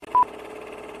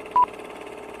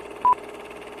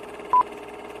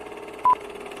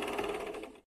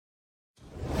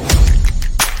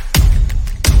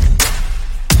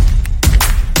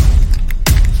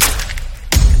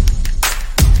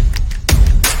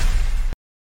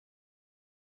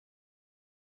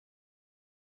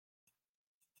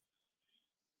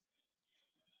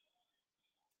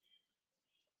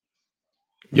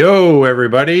Yo,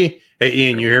 everybody. Hey,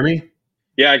 Ian, you hear me?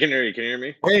 Yeah, I can hear you. Can you hear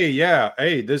me? Hey, yeah.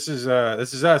 Hey, this is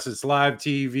us. It's live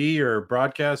TV or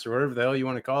broadcast or whatever the hell you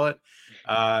want to call it.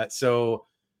 So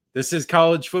this is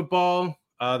college football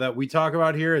that we talk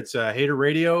about here. It's Hater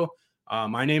Radio.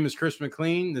 My name is Chris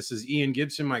McLean. This is Ian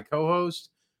Gibson, my co-host.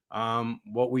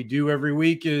 What we do every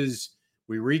week is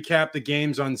we recap the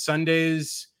games on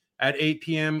Sundays at 8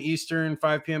 p.m. Eastern,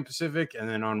 5 p.m. Pacific, and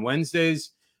then on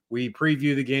Wednesdays we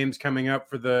preview the games coming up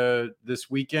for this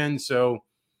weekend. So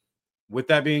with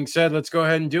that being said, let's go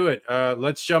ahead and do it.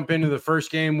 Let's jump into the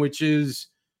first game, which is,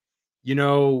 you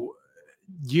know,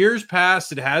 years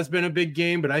past, it has been a big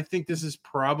game, but I think this is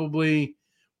probably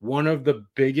one of the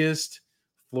biggest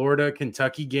Florida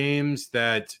Kentucky games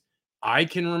that I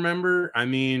can remember. I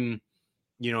mean,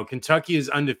 Kentucky is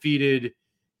undefeated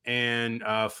and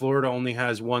Florida only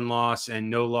has one loss and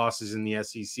no losses in the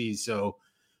SEC. So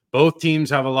both teams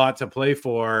have a lot to play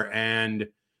for. And,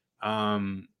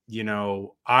 I'm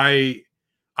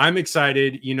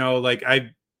excited,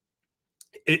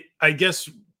 I guess,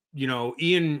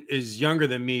 Ian is younger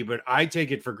than me, but I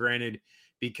take it for granted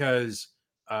because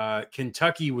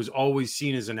Kentucky was always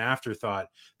seen as an afterthought.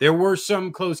 There were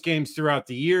some close games throughout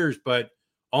the years, but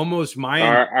almost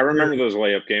I remember those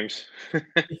layup games.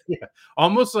 yeah,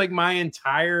 almost like my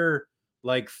entire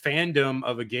fandom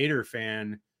of a Gator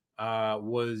fan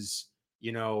was,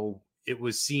 it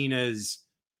was seen as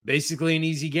basically an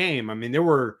easy game. I mean, there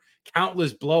were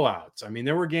countless blowouts. I mean,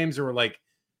 there were games that were like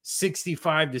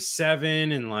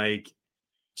 65-7 and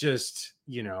just,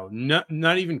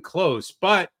 not even close.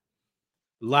 But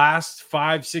last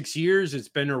 5-6 years, it's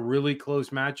been a really close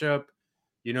matchup.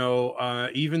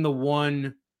 Even the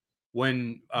one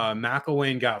when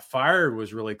McElwain got fired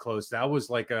was really close. That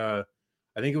was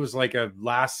I think it was like a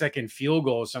last second field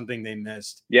goal or something they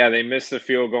missed. Yeah, they missed the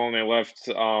field goal and they left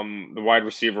the wide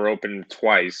receiver open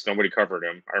twice. Nobody covered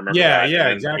him. I remember Yeah, that. yeah,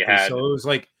 And then you exactly. had So it was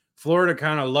like Florida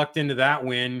kind of lucked into that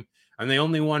win, and they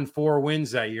only won 4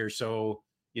 wins that year. So,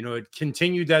 it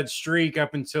continued that streak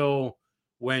up until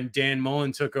when Dan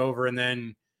Mullen took over, and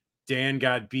then Dan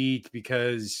got beat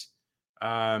because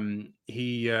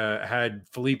he had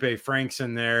Felipe Franks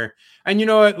in there. And you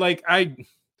know what?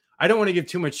 I don't want to give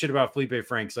too much shit about Felipe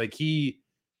Franks. Like, he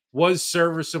was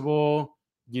serviceable,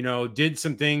 did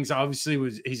some things.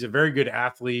 Obviously, he's a very good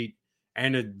athlete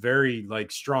and a very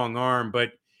strong arm,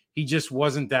 but he just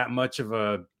wasn't that much of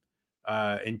a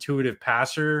intuitive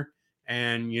passer.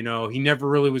 And he never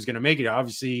really was going to make it.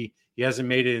 Obviously, he hasn't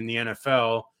made it in the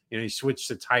NFL. He switched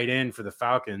to tight end for the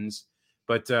Falcons.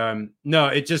 But no,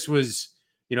 it just was,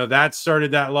 that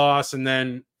started that loss, and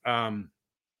then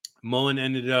Mullen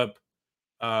ended up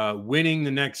winning the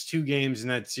next 2 games in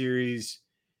that series.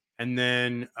 And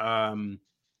then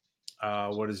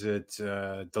what is it?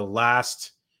 The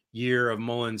last year of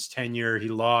Mullen's tenure, he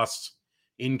lost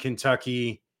in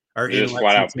Kentucky or in just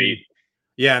flat out beat. Lexington.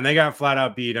 Yeah, and they got flat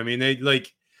out beat. I mean,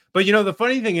 but the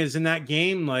funny thing is in that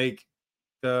game,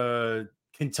 the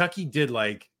Kentucky did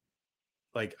I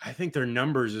think their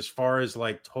numbers as far as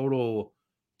total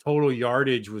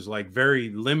yardage was very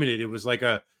limited. It was like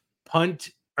a punt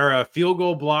or a field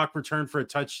goal block return for a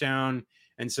touchdown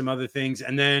and some other things.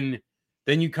 And then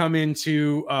you come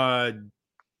into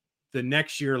the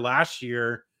next year, last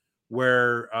year,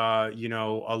 where a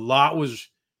lot was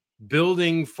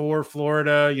building for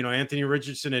Florida. Anthony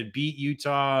Richardson had beat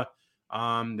Utah.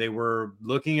 They were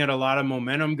looking at a lot of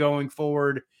momentum going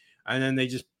forward, and then they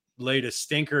just laid a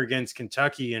stinker against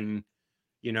Kentucky, and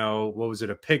what was it,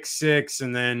 a pick 6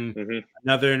 and then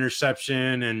another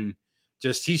interception, and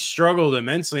just he struggled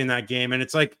immensely in that game. And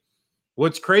it's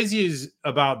what's crazy is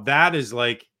about that is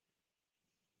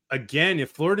again,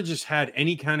 if Florida just had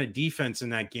any kind of defense in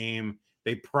that game,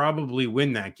 they probably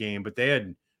win that game, but they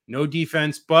had no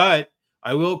defense. But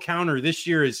I will counter, this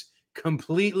year is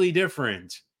completely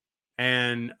different.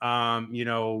 And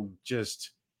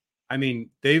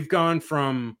they've gone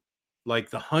from the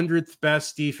 100th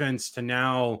best defense to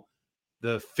now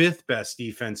the 5th best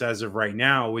defense as of right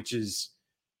now, which is,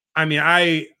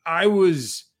 I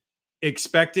was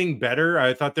expecting better.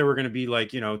 I thought they were going to be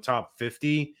top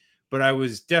 50, but I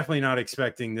was definitely not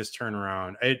expecting this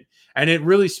turnaround. It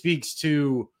really speaks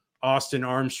to Austin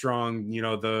Armstrong,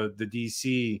 the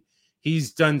DC.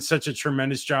 He's done such a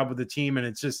tremendous job with the team, and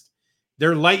it's just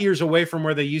they're light years away from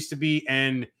where they used to be.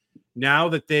 And now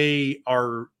that they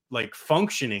are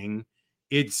functioning,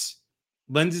 it's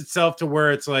lends itself to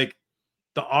where it's the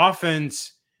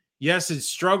offense, yes, it's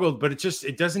struggled, but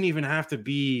it doesn't even have to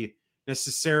be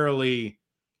necessarily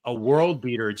a world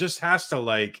beater. It just has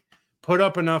to put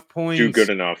up enough points. Do good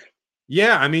enough.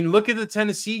 Yeah, look at the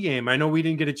Tennessee game. I know we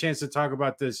didn't get a chance to talk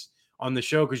about this on the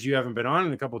show because you haven't been on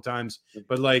in a couple of times.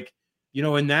 But like, you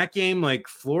know, in that game, like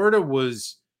Florida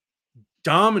was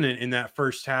dominant in that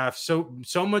first half. So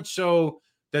much so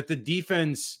that the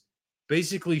defense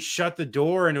basically shut the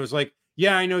door. And it was like,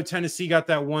 yeah, I know Tennessee got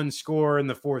that one score in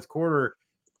the fourth quarter,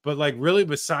 but like really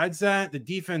besides that, the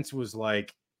defense was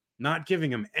like not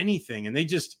giving them anything. And they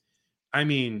just, I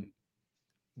mean,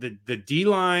 the D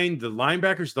line, the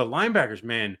linebackers,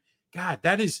 man, God,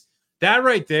 that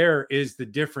right there is the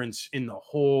difference in the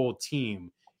whole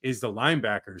team is the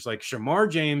linebackers. Like Shamar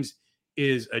James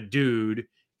is a dude,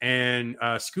 and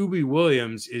Scooby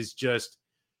Williams is just,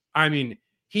 I mean,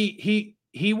 he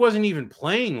wasn't even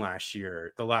playing last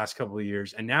year, the last couple of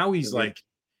years, and now he's like,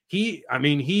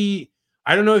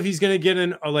 I don't know if he's going to get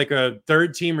in like a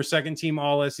third team or second team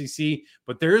All SEC,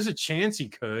 but there is a chance he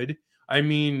could. I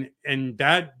mean, and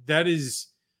that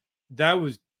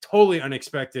was totally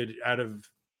unexpected out of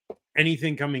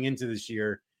anything coming into this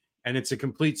year, and it's a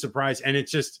complete surprise. And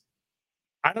it's just,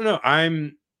 I don't know.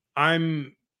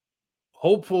 I'm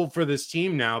hopeful for this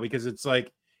team now because it's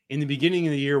like in the beginning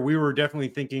of the year we were definitely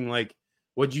thinking like,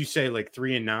 what'd you say, like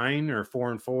 3-9 or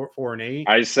 4-4, 4-8?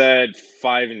 I said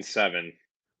 5-7.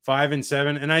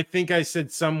 5-7, and I think I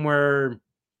said somewhere.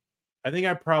 I think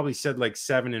I probably said like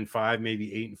 7-5,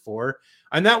 maybe 8-4.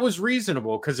 And that was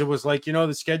reasonable because it was like, you know,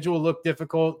 the schedule looked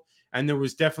difficult and there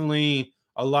was definitely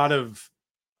a lot of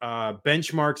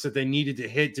benchmarks that they needed to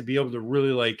hit to be able to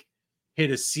really like hit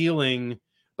a ceiling.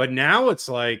 But now it's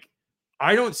like,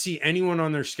 I don't see anyone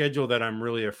on their schedule that I'm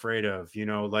really afraid of, you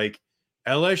know, like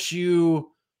LSU,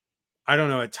 I don't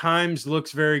know, at times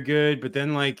looks very good, but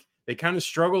then like they kind of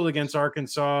struggled against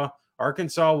Arkansas.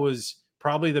 Arkansas was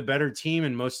probably the better team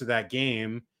in most of that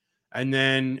game. And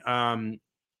then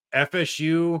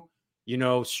FSU, you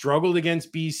know, struggled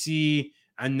against BC.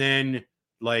 And then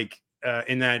like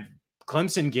in that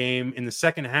Clemson game in the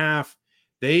second half,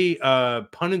 they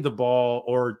punted the ball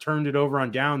or turned it over on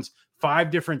downs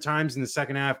 5 different times in the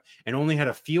second half and only had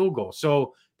a field goal.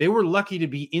 So they were lucky to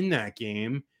be in that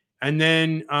game. And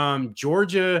then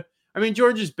Georgia, I mean,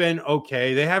 Georgia's been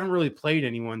okay. They haven't really played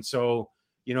anyone. So,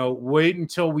 you know, wait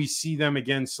until we see them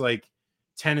against like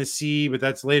Tennessee, but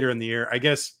that's later in the year. I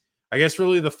guess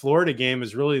really the Florida game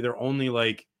is really their only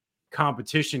like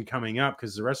competition coming up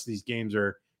because the rest of these games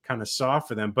are kind of soft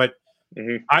for them. But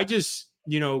I just,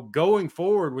 you know, going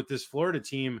forward with this Florida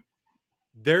team,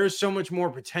 there's so much more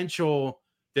potential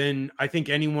than I think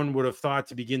anyone would have thought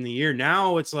to begin the year.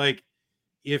 Now it's like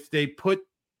if they put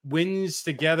wins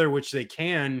together, which they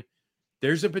can,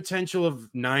 there's a potential of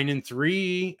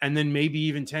 9-3 and then maybe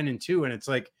even 10-2. And it's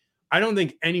like, I don't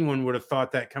think anyone would have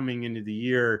thought that coming into the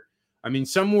year. I mean,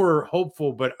 some were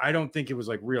hopeful, but I don't think it was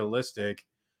like realistic.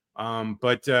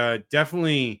 But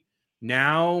definitely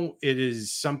now it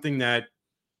is something that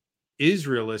is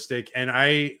realistic. And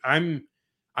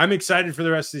I'm excited for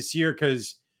the rest of this year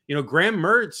because, you know, Graham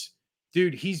Mertz,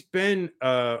 dude, he's been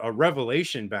a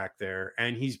revelation back there.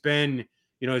 And he's been,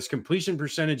 you know, his completion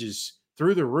percentage is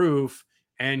through the roof.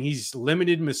 And he's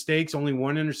limited mistakes, only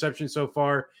 1 interception so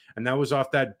far. And that was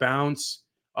off that bounce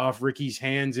off Ricky's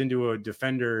hands into a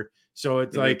defender. So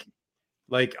it's like,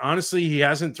 honestly, he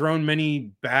hasn't thrown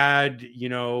many bad, you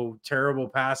know, terrible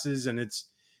passes. And it's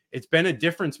been a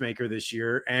difference maker this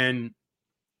year. And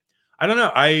I don't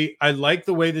know. I like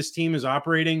the way this team is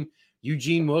operating.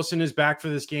 Eugene Wilson is back for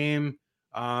this game.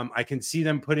 I can see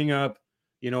them putting up,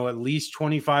 you know, at least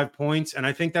 25 points. And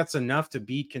I think that's enough to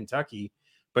beat Kentucky.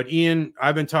 But Ian,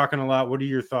 I've been talking a lot. What are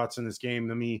your thoughts on this game?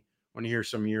 Want to hear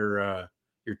some of your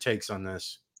takes on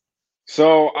this.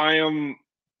 So I'm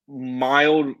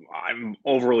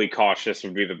overly cautious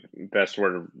would be the best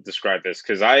word to describe this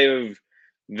because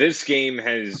this game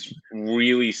has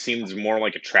really seemed more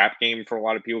like a trap game for a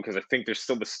lot of people because I think there's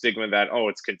still the stigma that, oh,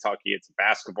 it's Kentucky, it's a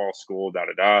basketball school,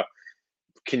 da-da-da.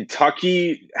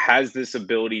 Kentucky has this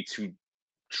ability to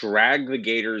drag the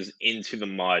Gators into the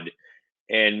mud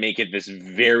and make it this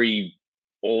very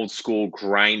old school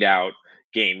grind out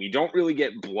game. You don't really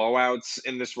get blowouts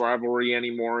in this rivalry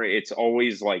anymore. It's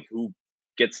always like who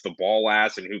gets the ball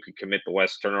last and who can commit the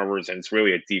less turnovers. And it's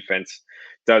really a defense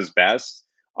does best,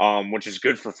 which is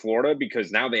good for Florida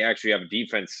because now they actually have a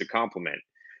defense to complement.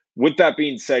 With that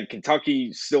being said,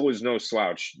 Kentucky still is no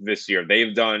slouch this year.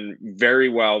 They've done very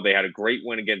well. They had a great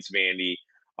win against Vandy.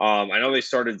 I know they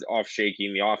started off shaky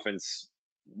and the offense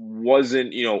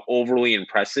wasn't, you know, overly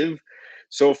impressive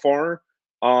so far.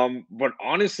 But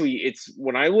honestly, it's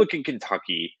when I look at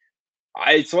Kentucky,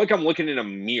 it's like I'm looking in a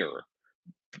mirror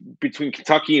between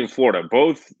Kentucky and Florida.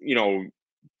 Both, you know,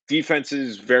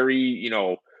 defenses very, you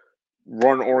know,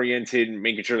 run oriented,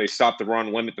 making sure they stop the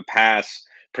run, limit the pass,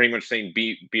 pretty much saying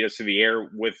beat us to the air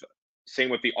with Same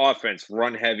with the offense,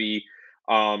 run heavy.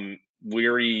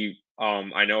 Leary,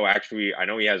 I know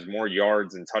he has more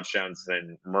yards and touchdowns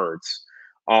than Mertz.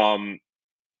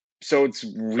 So it's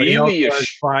But really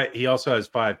he also has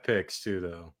 5 picks too,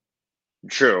 though.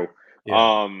 true.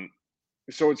 Yeah.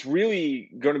 So it's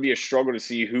really going to be a struggle to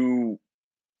see who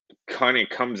kind of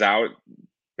comes out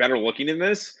better looking in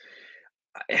this.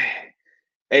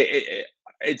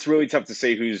 It's really tough to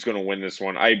say who's going to win this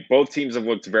one. Both teams have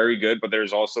looked very good, but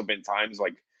there's also been times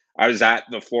like I was at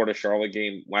the Florida Charlotte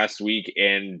game last week,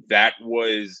 and that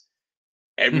was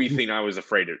everything I was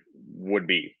afraid it would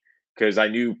be, because I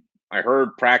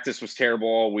heard practice was terrible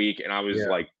all week, and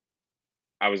Yeah.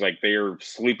 I was like, they're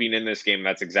sleeping in this game.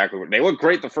 That's exactly what they looked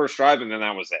great the first drive, and then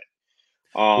that was it.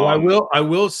 Well, I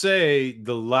will say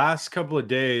the last couple of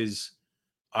days,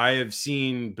 I have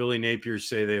seen Billy Napier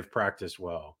say they have practiced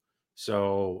well.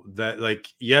 So that, like,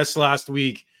 yes, last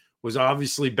week was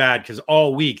obviously bad because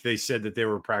all week they said that they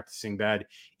were practicing bad.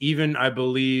 Even I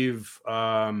believe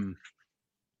somebody,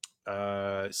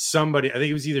 I think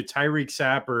it was either Tyreek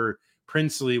Sapp or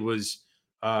Princely, was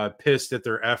pissed at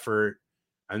their effort,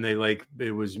 and they, like,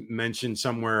 it was mentioned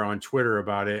somewhere on Twitter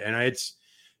about it. And it's,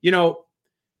 you know,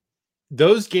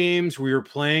 those games where you're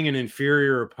playing an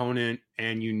inferior opponent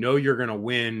and you're going to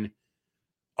win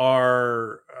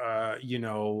are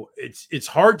it's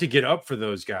hard to get up for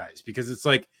those guys, because it's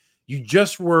like you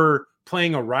just were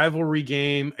playing a rivalry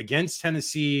game against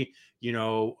Tennessee,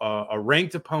 a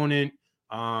ranked opponent,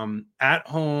 at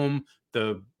home.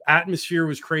 The atmosphere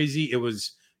was crazy. It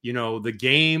was, the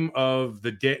game of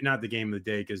the day, not the game of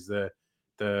the day, because the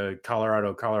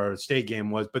Colorado State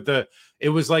game was, but it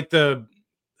was like the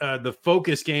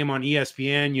focus game on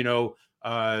ESPN.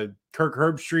 Kirk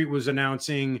Herbstreit was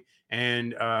announcing,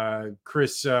 and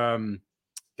Chris Fowler.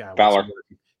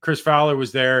 Chris Fowler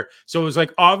was there. So it was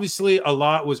like, obviously a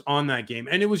lot was on that game,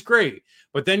 and it was great.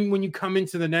 But then when you come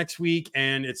into the next week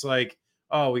and it's like,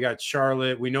 oh, we got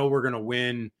Charlotte, we know we're going to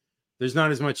win. There's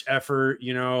not as much effort.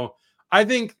 I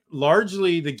think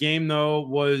largely the game, though,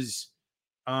 was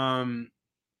a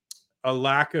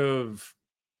lack of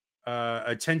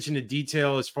attention to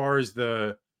detail as far as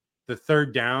the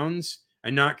third downs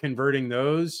and not converting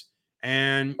those.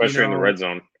 And Especially in the red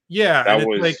zone. Yeah, and That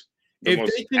it's like, was the if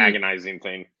most they can, agonizing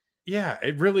thing. yeah,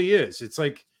 it really is. It's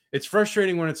like, it's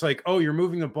frustrating when it's like, oh, you're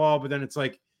moving the ball, but then it's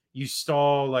like you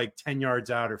stall like 10 yards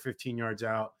out or 15 yards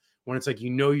out, when it's like,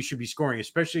 you should be scoring,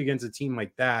 especially against a team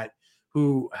like that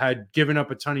who had given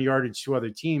up a ton of yardage to other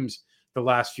teams the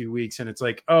last few weeks. And it's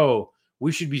like, oh,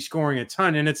 we should be scoring a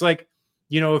ton. And it's like,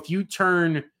 if you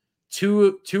turn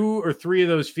two or three of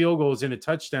those field goals into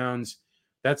touchdowns,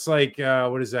 that's like,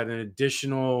 what is that? An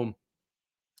additional.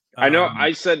 I know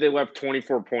I said they left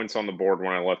 24 points on the board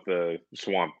when I left the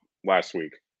Swamp last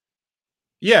week.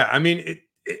 Yeah, I mean,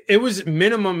 it was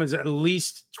minimum is at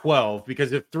least 12,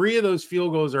 because if three of those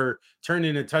field goals are turned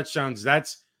into touchdowns,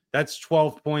 that's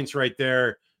 12 points right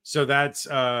there. So that's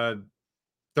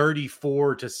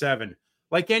 34-7.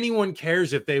 Like, anyone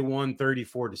cares if they won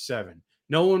 34-7.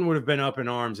 No one would have been up in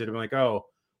arms. It'd have been like, oh,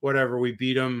 whatever, we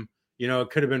beat them. It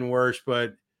could have been worse,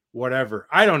 but whatever.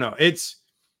 I don't know.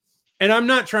 And I'm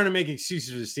not trying to make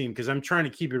excuses for this team, because I'm trying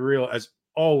to keep it real, as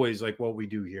always, like what we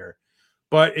do here.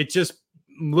 But it just,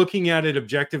 looking at it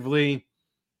objectively,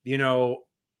 I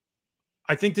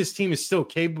think this team is still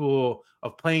capable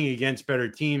of playing against better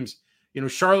teams.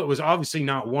 Charlotte was obviously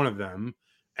not one of them,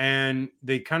 and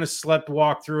they kind of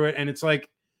walk through it. And it's like,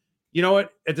 you know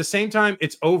what? At the same time,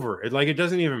 it's over. It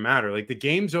doesn't even matter. Like, the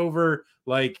game's over.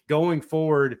 Like, going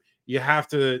forward, you have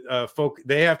to focus.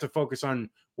 They have to focus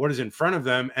on what is in front of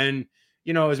them. And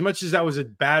as much as that was a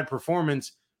bad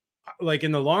performance, like,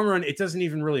 in the long run, it doesn't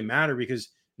even really matter, because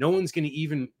no one's going to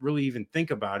even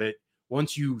think about it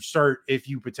once you start. If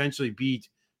you potentially beat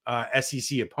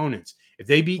SEC opponents, if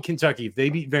they beat Kentucky, if they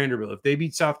beat Vanderbilt, if they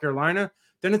beat South Carolina,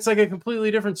 then it's like a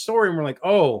completely different story. And we're like,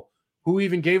 oh, who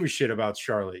even gave a shit about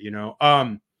Charlotte?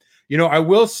 I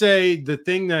will say the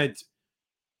thing that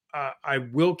I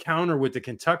will counter with the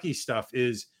Kentucky stuff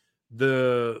is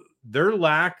their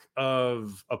lack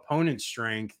of opponent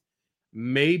strength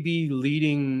may be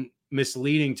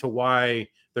misleading to why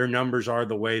their numbers are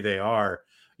the way they are.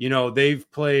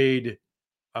 They've played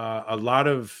a lot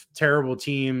of terrible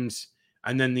teams,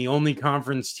 and then the only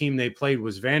conference team they played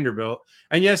was Vanderbilt.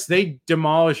 And yes, they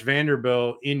demolished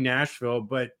Vanderbilt in Nashville,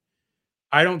 but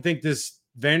I don't think this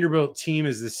Vanderbilt team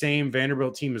is the same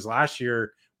Vanderbilt team as last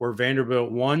year, where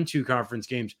Vanderbilt won 2 conference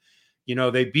games.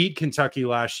 They beat Kentucky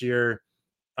last year,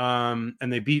 and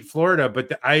they beat Florida,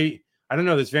 but I don't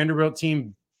know. This Vanderbilt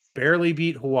team barely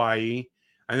beat Hawaii,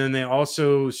 and then they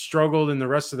also struggled in the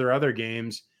rest of their other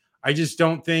games. I just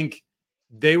don't think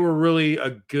they were really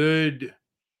a good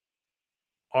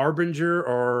harbinger,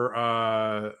 or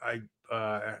I'm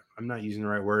not using the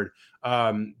right word.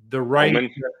 The right Omen.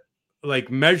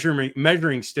 like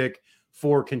measuring stick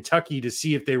for Kentucky to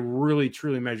see if they really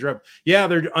truly measure up. Yeah,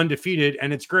 they're undefeated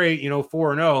and it's great,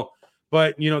 4-0,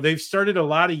 but they've started a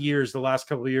lot of years, the last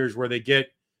couple of years, where they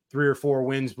get 3 or 4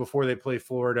 wins before they play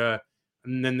Florida,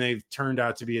 and then they've turned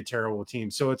out to be a terrible team.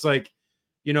 So it's like,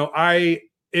 it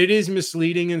is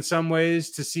misleading in some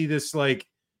ways to see this like,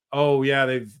 oh yeah,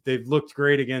 they've looked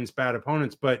great against bad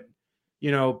opponents, but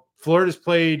Florida's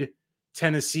played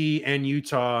Tennessee and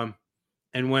Utah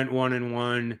and went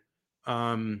 1-1.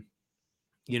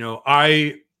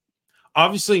 I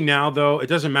obviously now though it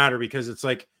doesn't matter because it's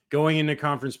like going into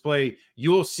conference play,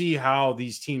 you'll see how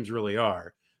these teams really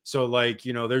are. So like,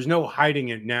 there's no hiding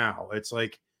it now. It's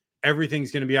like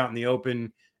everything's going to be out in the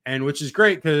open, and which is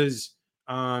great because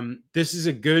this is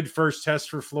a good first test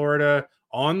for Florida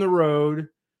on the road,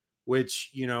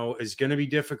 which is going to be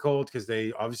difficult because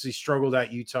they obviously struggled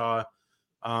at Utah.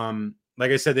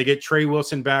 Like I said, they get Trey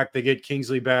Wilson back, they get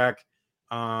Kingsley back.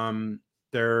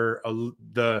 They're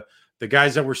the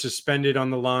guys that were suspended on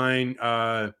the line.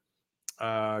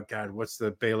 God, what's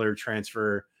the Baylor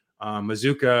transfer?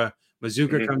 Mazuka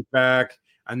comes back,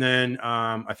 and then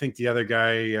I think the other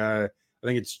guy, I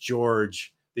think it's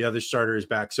George, the other starter, is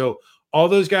back. So all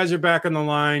those guys are back on the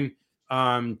line.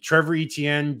 Trevor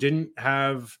Etienne didn't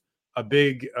have a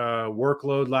big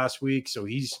workload last week, so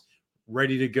he's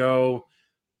ready to go.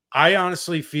 I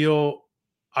honestly feel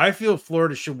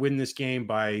Florida should win this game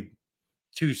by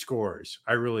 2 scores.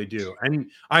 I really do. And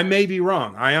I may be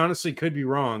wrong. I honestly could be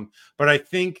wrong, but I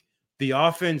think the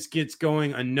offense gets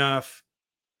going enough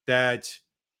that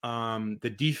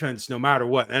the defense, no matter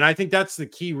what, and I think that's the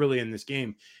key really in this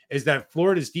game, is that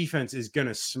Florida's defense is going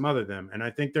to smother them. And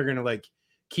I think they're going to like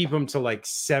keep them to like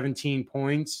 17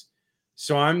 points.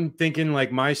 So I'm thinking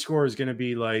like my score is going to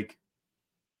be like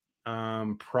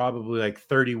probably like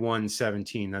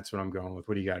 31-17. That's what I'm going with.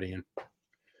 What do you got, Ian?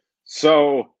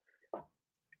 So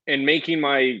in making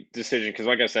my decision, because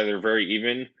like I said, they're very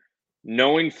even,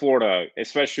 knowing Florida,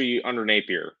 especially under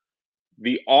Napier,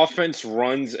 the offense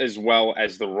runs as well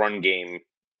as the run game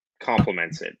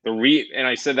complements it. And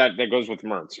I said that goes with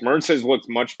Mertz. Mertz has looked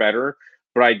much better,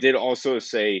 but I did also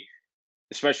say,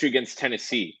 especially against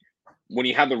Tennessee, when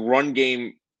you have the run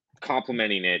game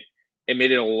complementing it, it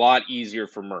made it a lot easier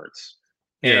for Mertz.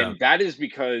 Yeah. And that is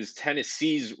because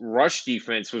Tennessee's rush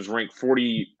defense was ranked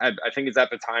 40. I think it's at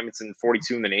the time it's in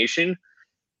 42 in the nation.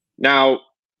 Now,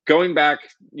 going back,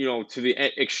 to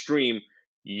the extreme,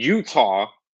 Utah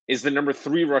is the number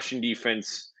 3 rushing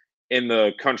defense in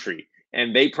the country.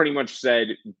 And they pretty much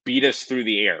said, beat us through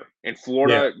the air. And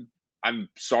Florida, yeah, I'm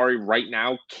sorry, right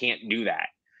now can't do that.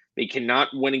 They cannot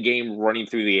win a game running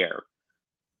through the air.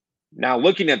 Now,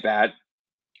 looking at that,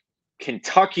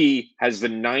 Kentucky has the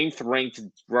 9th ranked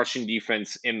rushing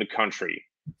defense in the country.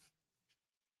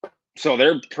 So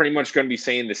they're pretty much going to be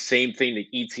saying the same thing to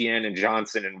Etienne and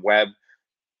Johnson and Webb.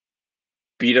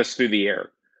 Beat us through the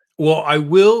air. Well, I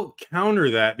will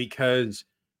counter that because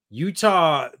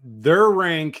Utah, their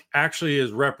rank actually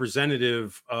is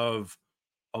representative of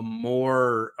a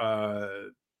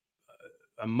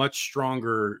much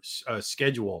stronger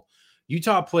schedule.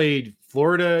 Utah played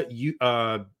Florida,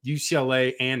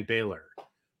 UCLA, and Baylor,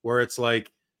 where it's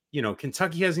like,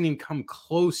 Kentucky hasn't even come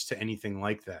close to anything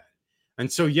like that.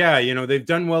 And so, yeah, they've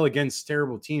done well against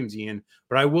terrible teams, Ian.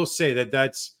 But I will say that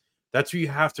that's what you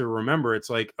have to remember. It's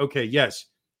like, okay, yes,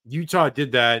 Utah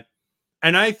did that.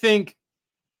 And I think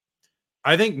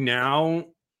now,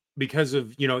 because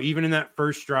of, even in that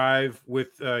first drive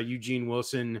with Eugene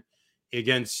Wilson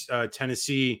against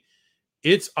Tennessee,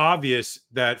 it's obvious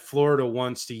that Florida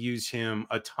wants to use him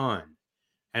a ton.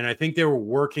 And I think they were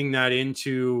working that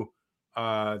into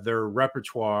their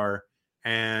repertoire.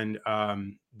 And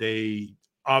they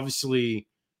obviously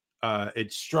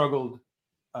it struggled.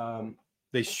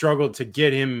 They struggled to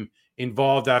get him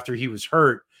involved after he was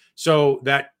hurt. So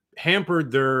that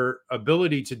hampered their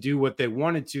ability to do what they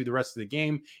wanted to the rest of the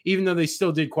game, even though they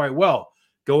still did quite well.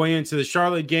 Going into the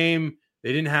Charlotte game,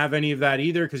 they didn't have any of that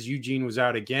either because Eugene was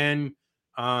out again.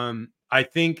 I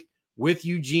think with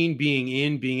Eugene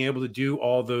being able to do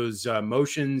all those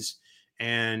motions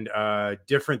and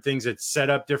different things that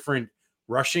set up different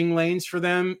rushing lanes for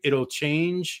them, it'll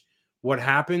change what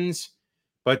happens.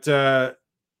 But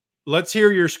let's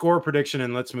hear your score prediction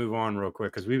and let's move on real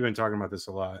quick because we've been talking about this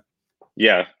a lot.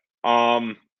 Yeah.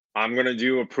 I'm going to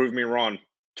do a prove me wrong.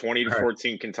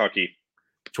 20-14 Kentucky.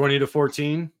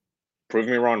 20-14? Prove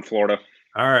me wrong, Florida.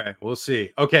 All right. We'll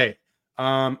see. Okay.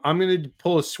 I'm going to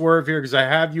pull a swerve here because I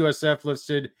have USF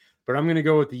listed, but I'm going to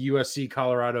go with the USC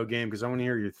Colorado game because I want to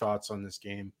hear your thoughts on this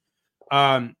game.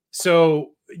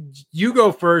 So you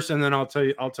go first, and then I'll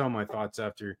tell my thoughts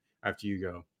after you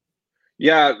go.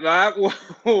 Yeah,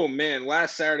 oh man,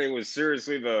 last Saturday was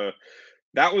seriously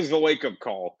that was the wake up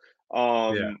call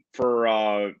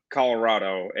for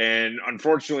Colorado, and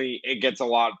unfortunately, it's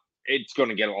going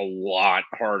to get a lot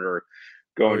harder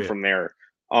going from there.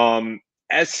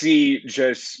 SC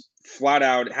just flat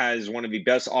out has one of the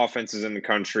best offenses in the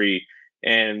country,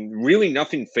 and really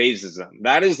nothing phases them.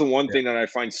 That is the one thing that I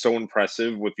find so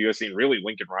impressive with USC and really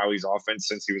Lincoln Riley's offense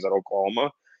since he was at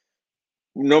Oklahoma.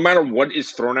 No matter what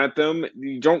is thrown at them,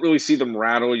 you don't really see them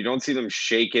rattle. You don't see them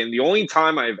shaken. The only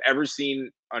time I've ever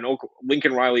seen an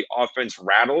Lincoln Riley offense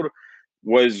rattled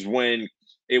was when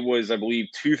it was, I believe,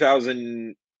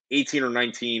 2018 or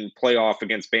 19 playoff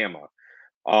against Bama.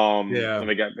 And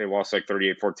they lost like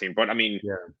 38-14. But I mean,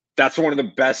 that's one of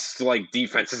the best like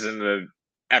defenses in the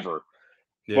ever.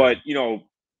 Yeah. But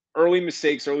early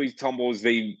mistakes, early tumbles,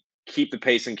 they keep the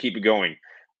pace and keep it going.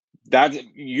 That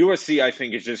USC, I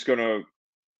think, is just going to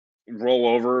roll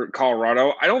over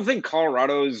Colorado. I don't think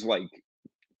Colorado is like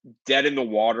dead in the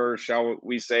water, shall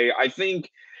we say. I think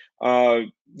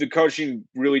the coaching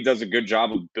really does a good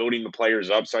job of building the players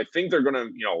up. So I think they're going to,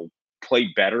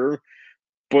 play better.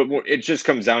 But it just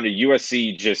comes down to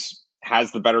USC just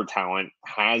has the better talent,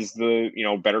 has the,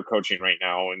 better coaching right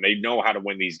now, and they know how to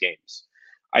win these games.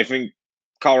 I think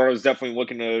Colorado is definitely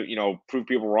looking to, prove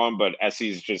people wrong, but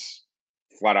SC's just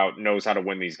flat out knows how to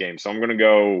win these games. So I'm going to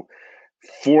go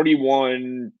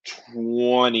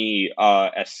 41-20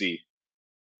 SC.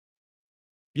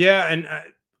 Yeah, and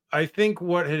I think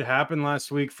what had happened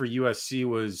last week for USC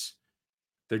was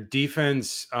their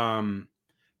defense.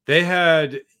 They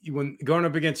had, when going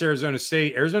up against Arizona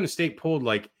State pulled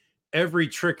like every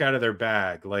trick out of their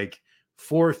bag, like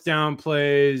fourth down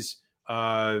plays,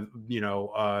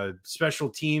 special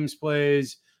teams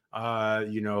plays,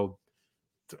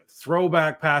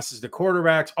 throwback passes to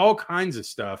quarterbacks, all kinds of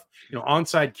stuff,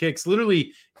 onside kicks,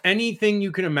 literally anything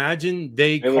you can imagine.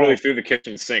 They literally threw the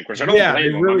kitchen sink, which I don't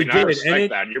blame them. Really I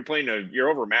respect that. You're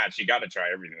overmatched. You got to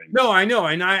try everything. No, I know.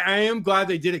 And I am glad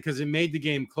they did it because it made the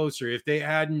game closer. If they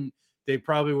hadn't, they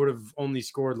probably would have only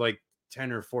scored like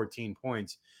 10 or 14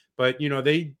 points. But,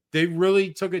 they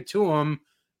really took it to them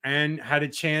and had a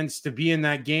chance to be in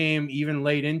that game even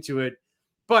late into it.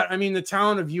 But, I mean, the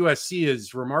talent of USC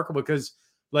is remarkable because,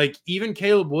 like, even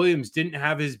Caleb Williams didn't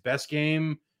have his best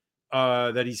game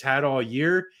that he's had all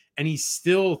year, and he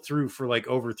still threw for like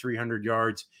over 300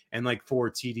 yards and like 4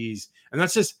 TDs. And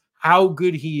that's just how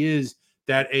good he is,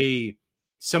 that a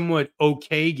somewhat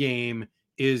okay game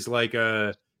is like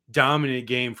a dominant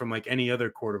game from like any other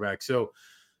quarterback. So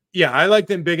yeah, I like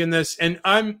them big in this. And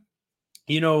I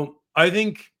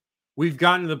think we've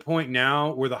gotten to the point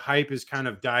now where the hype has kind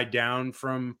of died down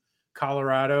from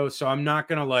Colorado. So I'm not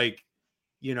going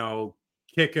to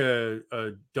kick a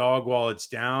dog while it's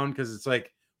down, because it's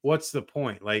like, what's the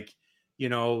point? Like,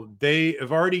 they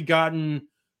have already gotten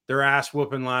their ass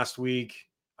whooping last week.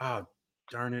 Oh,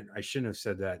 darn it. I shouldn't have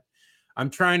said that. I'm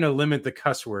trying to limit the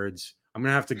cuss words. I'm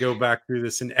going to have to go back through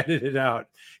this and edit it out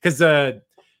because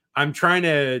I'm trying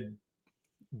to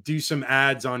do some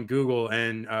ads on Google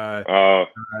and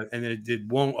it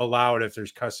won't allow it if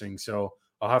there's cussing. So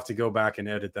I'll have to go back and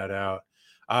edit that out.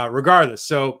 Regardless.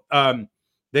 So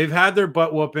they've had their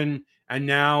butt whooping, and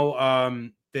now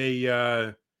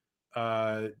it's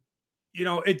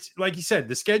like you said,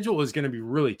 the schedule is going to be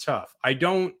really tough. I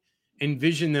don't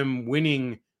envision them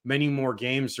winning many more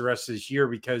games the rest of this year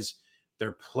because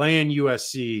they're playing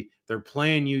USC, they're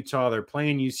playing Utah, they're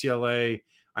playing UCLA.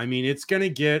 I mean, it's going to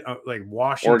get like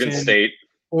Washington,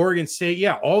 Oregon State.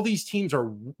 Yeah, all these teams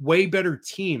are way better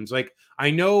teams. Like,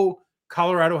 I know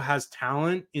Colorado has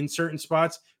talent in certain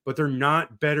spots, but they're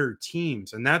not better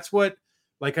teams. And that's what,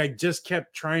 like, I just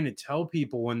kept trying to tell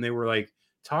people when they were like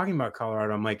talking about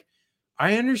Colorado. I'm like,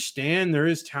 I understand there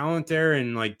is talent there,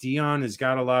 and like Dion has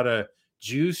got a lot of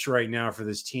juice right now for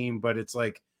this team, but it's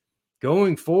like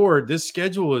going forward, this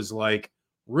schedule is like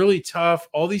really tough.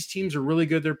 All these teams are really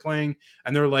good they're playing,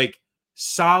 and they're like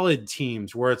solid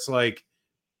teams where it's like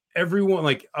everyone,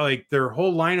 like their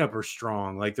whole lineup are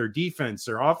strong, like their defense,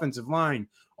 their offensive line,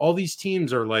 all these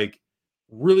teams are like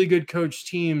really good coach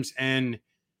teams, and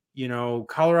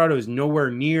Colorado is nowhere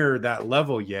near that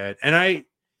level yet. And I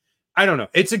don't know.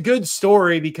 It's a good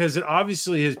story because it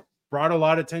obviously has brought a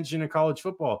lot of attention to college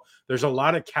football. There's a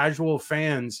lot of casual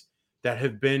fans that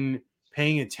have been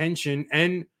paying attention,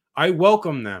 and I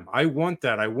welcome them. I want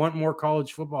that. I want more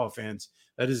college football fans.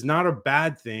 That is not a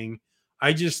bad thing.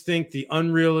 I just think the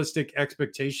unrealistic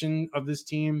expectation of this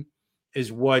team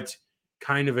is what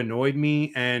kind of annoyed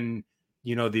me. And,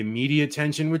 the media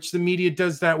attention, which the media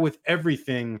does that with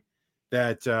everything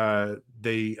that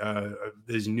they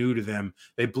is new to them.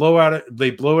 They blow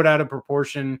it out of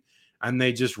proportion, and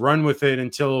they just run with it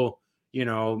until, they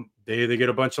either get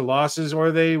a bunch of losses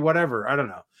or they whatever. I don't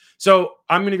know. So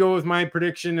I'm going to go with my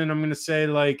prediction, and I'm going to say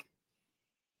like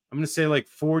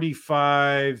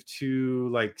 45 to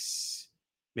like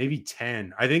maybe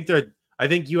 10. I think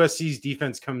USC's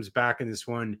defense comes back in this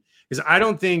one, because I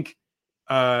don't think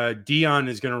Dion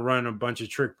is going to run a bunch of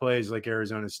trick plays like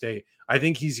Arizona State. I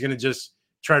think he's going to just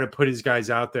try to put his guys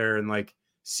out there and like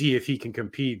see if he can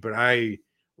compete. But I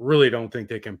really don't think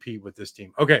they compete with this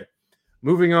team. Okay,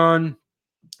 moving on.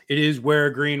 It is Wear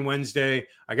Green Wednesday.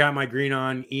 I got my green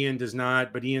on. Ian does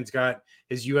not, but Ian's got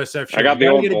his USF shirt. I got the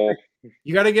old bowl.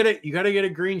 You got to get it. You got to get a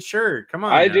green shirt. Come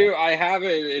on. I do. I have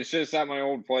it. It's just at my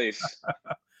old place.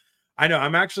 I know.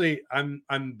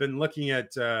 I'm been looking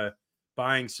at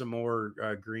buying some more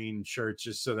green shirts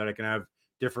just so that I can have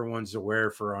different ones to wear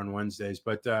for on Wednesdays.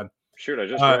 But shoot, I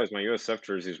just realized my USF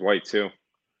jersey is white too.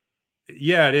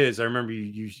 Yeah, it is. I remember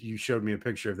you showed me a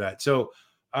picture of that. So,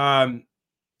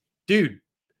 dude,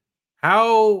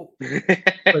 how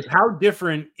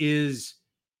different is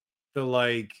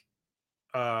the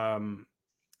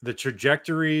the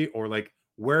trajectory, or like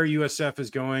where USF is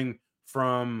going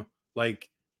from like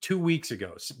 2 weeks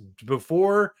ago,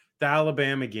 before the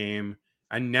Alabama game,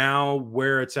 and now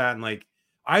where it's at? And like,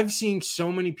 I've seen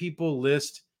so many people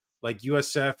list like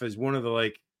USF as one of the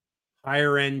like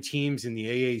higher end teams in the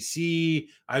AAC.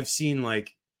 I've seen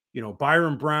like,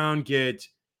 Byron Brown get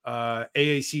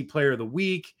AAC player of the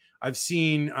week. I've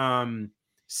seen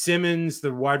Simmons,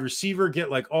 the wide receiver,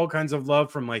 get like all kinds of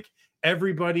love from like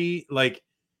everybody. Like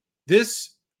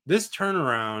this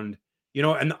turnaround,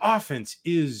 and the offense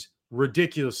is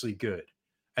ridiculously good.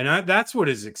 And that's what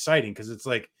is exciting, because it's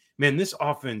like, man, this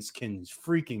offense can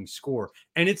freaking score.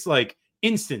 And it's like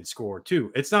instant score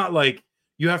too. It's not like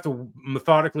you have to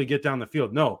methodically get down the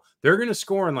field. No, they're going to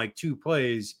score in like 2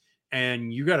 plays,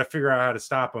 and you got to figure out how to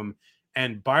stop them.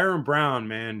 And Byron Brown,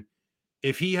 man,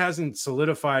 if he hasn't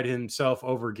solidified himself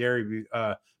over Gary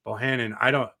Bohannon,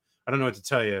 I don't know what to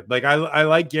tell you. Like, I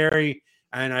like Gary,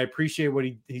 and I appreciate what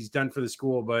he's done for the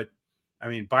school, but I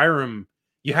mean, Byram,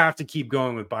 you have to keep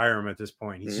going with Byram at this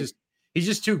point. He's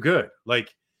just too good.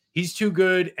 Like, he's too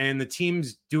good, and the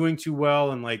team's doing too well.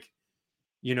 And like,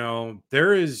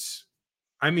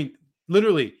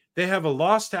 literally, they have a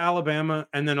loss to Alabama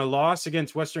and then a loss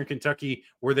against Western Kentucky,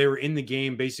 where they were in the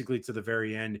game basically to the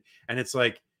very end. And it's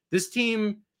like, this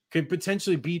team could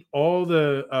potentially beat all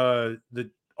the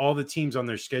teams on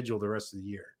their schedule the rest of the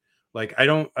year. Like,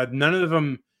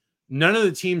 none of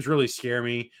the teams really scare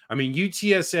me. I mean,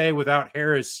 UTSA without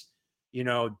Harris,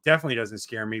 definitely doesn't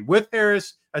scare me. With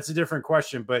Harris, that's a different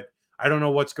question, but I don't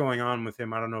know what's going on with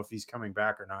him. I don't know if he's coming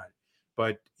back or not.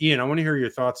 But Ian, I want to hear your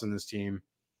thoughts on this team.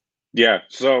 Yeah.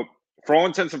 So for all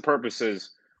intents and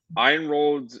purposes, I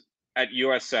enrolled at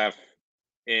USF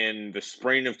in the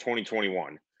spring of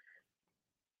 2021.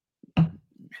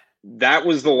 That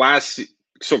was the last.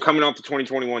 So coming off the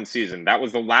 2021 season, that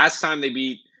was the last time they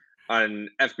beat an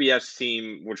FBS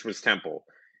team, which was Temple.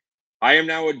 I am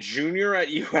now a junior at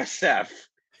USF,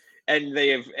 and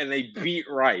they beat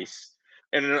Rice,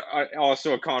 and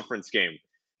also a conference game.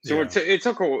 So yeah. it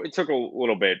took a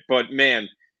little bit, but man,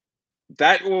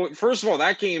 first of all,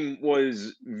 that game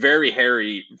was very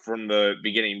hairy from the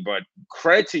beginning. But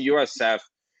credit to USF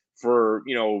for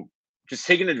just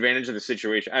taking advantage of the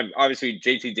situation. Obviously,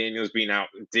 JT Daniels being out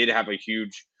did have a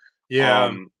huge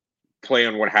play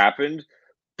on what happened,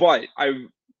 but I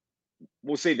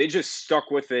will say they just stuck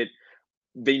with it.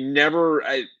 They never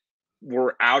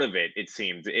were out of it. It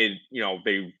seemed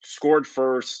they scored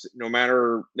first, no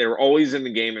matter, they were always in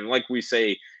the game. And like we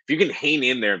say, if you can hang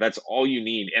in there, that's all you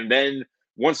need. And then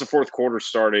once the fourth quarter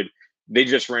started, they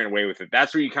just ran away with it.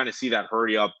 That's where you kind of see that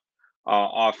hurry up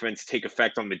offense take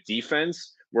effect on the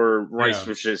defense, where Rice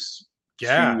was just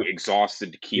too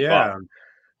exhausted to keep up.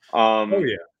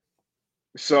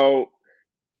 So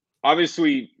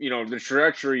obviously, the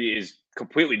trajectory is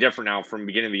completely different now from the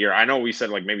beginning of the year. I know we said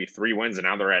like maybe 3 wins, and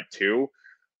now they're at 2.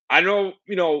 I know,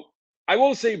 I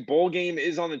will say bowl game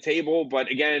is on the table, but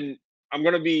again, I'm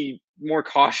going to be more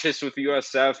cautious with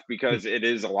USF because it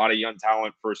is a lot of young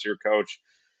talent, first-year coach.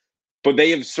 But they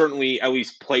have certainly at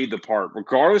least played the part.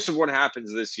 Regardless of what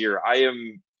happens this year,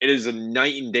 it is a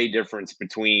night and day difference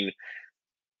between,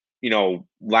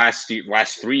 last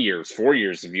 3 years, 4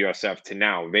 years of USF to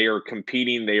now. They are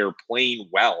competing, they are playing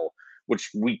well,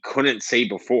 which we couldn't say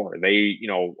before. They,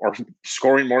 are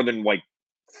scoring more than like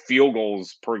field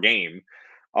goals per game.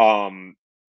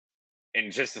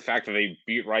 and just the fact that they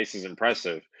beat Rice is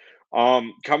impressive.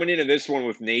 Coming into this one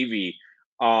with Navy,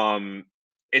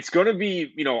 it's going to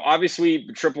be, obviously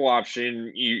triple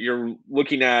option. You're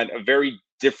looking at a very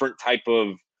different type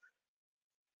of,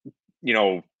 you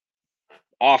know,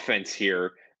 offense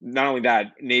here. Not only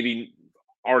that, Navy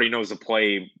already knows the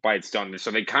play by it's done,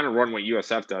 so they kind of run what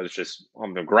USF does, just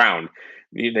on the ground.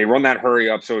 They run that hurry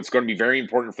up, so it's going to be very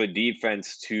important for the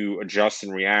defense to adjust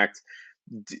and react.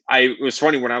 It was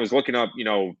funny when I was looking up,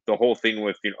 the whole thing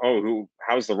with,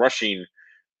 how's the rushing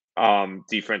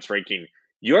defense ranking?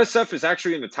 USF is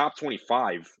actually in the top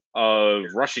 25 of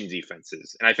rushing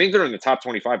defenses, and I think they're in the top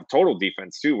 25 of total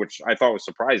defense too, which I thought was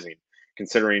surprising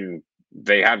considering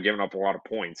they have given up a lot of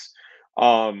points.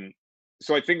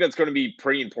 So I think that's going to be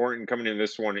pretty important coming into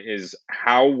this one, is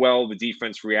how well the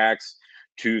defense reacts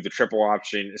to the triple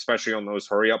option, especially on those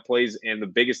hurry up plays. And the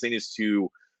biggest thing is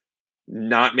to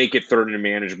not make it third and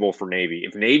manageable for Navy.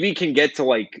 If Navy can get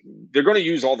to they're going to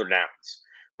use all their downs,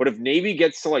 but if Navy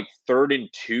gets to 3rd and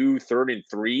 2, 3rd and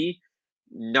 3,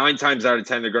 9 times out of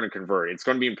 10 they're going to convert. It's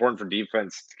going to be important for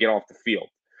defense to get off the field.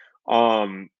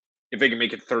 If they can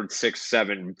make it 3rd, 6,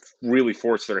 7, really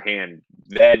force their hand,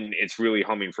 then it's really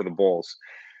humming for the Bulls.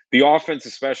 The offense,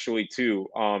 especially too,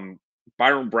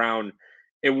 Byron Brown.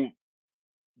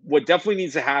 What definitely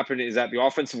needs to happen is that the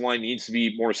offensive line needs to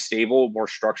be more stable, more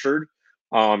structured,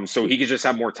 so he could just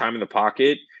have more time in the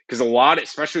pocket. Because a lot,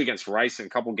 especially against Rice in a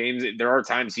couple games, there are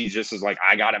times he just is like,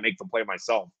 I got to make the play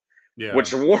myself,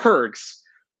 which works,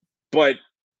 but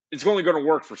it's only going to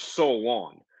work for so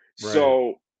long. Right.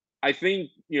 So I think,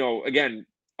 again,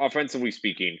 offensively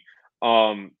speaking,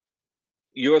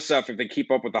 USF, if they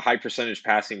keep up with the high percentage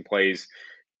passing plays,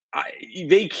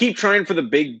 they keep trying for the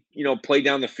big, play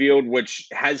down the field, which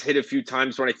has hit a few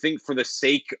times. But I think for the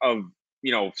sake of,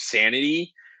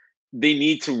 sanity, they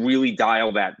need to really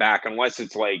dial that back, unless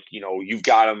it's you've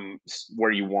got them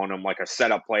where you want them, like a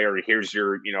setup player. Here's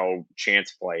your,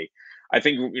 chance play. I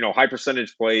think, high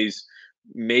percentage plays,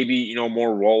 maybe,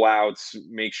 more rollouts,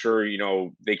 make sure,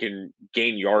 they can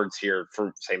gain yards here.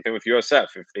 For same thing with USF.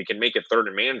 If they can make it third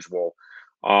and manageable,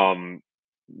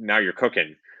 now you're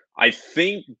cooking. I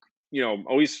think,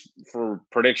 always for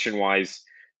prediction wise,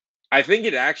 I think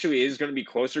it actually is going to be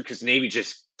closer because Navy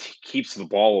just keeps the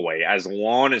ball away as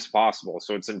long as possible.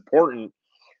 So it's important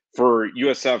for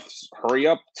USF's hurry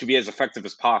up to be as effective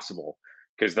as possible,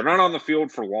 because they're not on the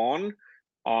field for long.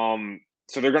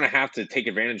 So they're going to have to take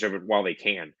advantage of it while they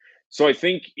can. So I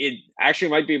think it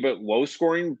actually might be a bit low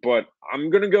scoring, but I'm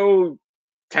going to go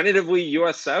tentatively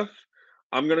USF.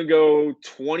 I'm going to go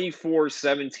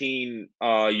 24-17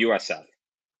 USF.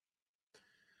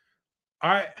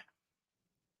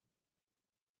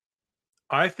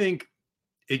 I think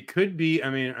it could be. I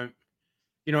mean,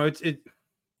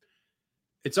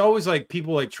 it's always like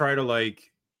people try to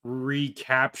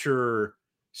recapture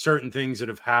certain things that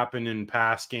have happened in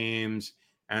past games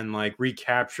and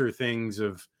recapture things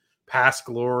of past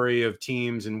glory of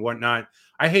teams and whatnot.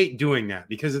 I hate doing that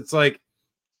because it's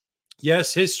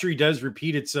yes, history does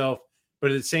repeat itself,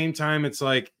 but at the same time, it's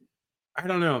I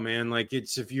don't know, man.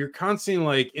 It's if you're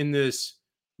constantly in this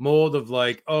mold of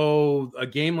oh, a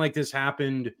game like this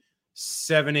happened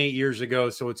 7-8 years ago,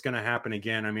 so it's going to happen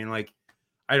again. I mean,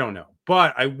 I don't know,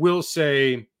 but I will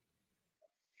say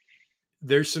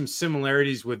there's some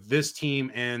similarities with this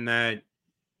team and that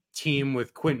team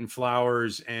with Quentin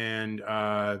Flowers and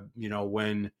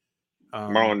when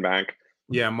Marlon Mack.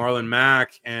 Yeah, Marlon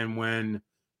Mack, and when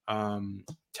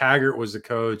Taggart was the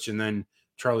coach and then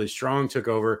Charlie Strong took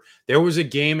over. There was a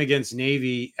game against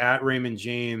Navy at Raymond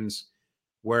James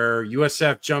where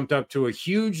USF jumped up to a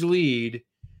huge lead,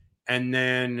 and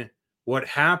then what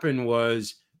happened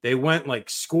was they went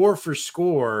score for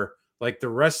score the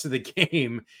rest of the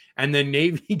game, and then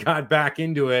Navy got back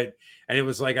into it, and it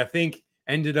was I think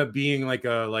ended up being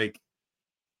a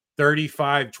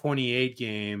 35-28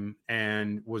 game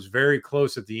and was very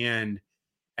close at the end.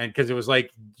 And because it was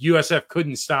USF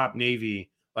couldn't stop Navy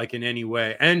in any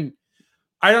way. And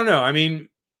I don't know. I mean,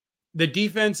 the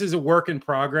defense is a work in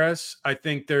progress. I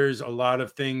think there's a lot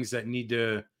of things that need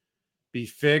to be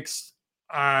fixed.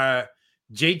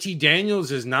 JT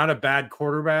Daniels is not a bad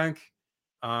quarterback.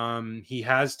 He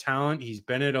has talent. He's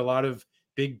been at a lot of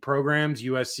big programs,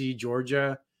 USC,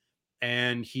 Georgia,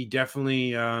 and he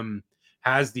definitely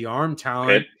has the arm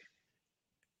talent. Pitt?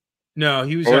 No,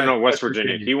 he was West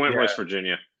Virginia. He went West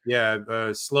Virginia. Yeah,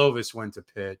 Slovis went to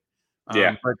Pitt.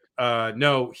 But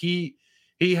no, he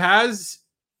had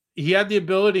the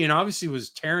ability and obviously was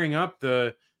tearing up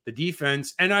the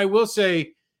defense. And I will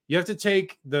say you have to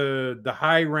take the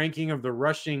high ranking of the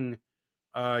rushing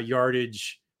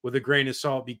yardage with a grain of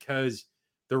salt, because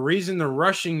the reason the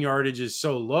rushing yardage is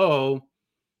so low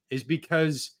is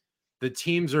because the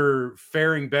teams are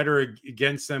faring better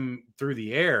against them through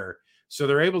the air. So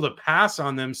they're able to pass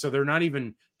on them. So they're not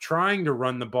even trying to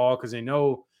run the ball because they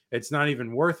know it's not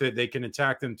even worth it. They can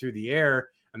attack them through the air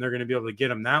and they're going to be able to get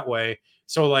them that way.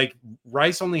 So like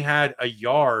Rice only had a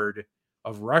yard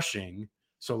of rushing.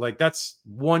 So like that's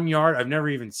 1 yard. I've never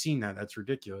even seen that. That's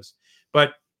ridiculous.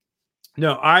 But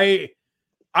no, I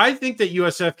think that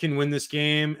USF can win this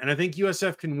game. And I think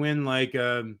USF can win like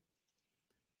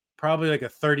probably like a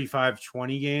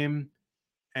 35-20 game.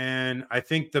 And I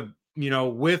think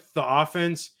with the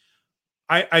offense,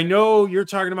 I know you're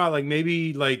talking about like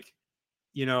maybe like,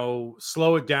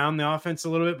 slow it down the offense a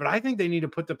little bit, but I think they need to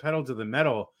put the pedal to the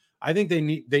metal. I think they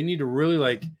need to really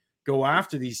like go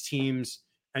after these teams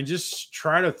and just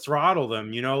try to throttle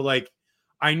them, like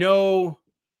I know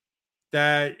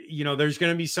that, there's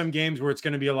going to be some games where it's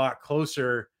going to be a lot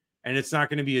closer and it's not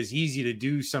going to be as easy to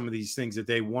do some of these things that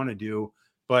they want to do.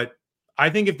 But I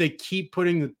think if they keep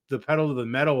putting the pedal to the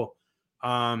metal,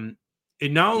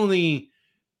 it not only,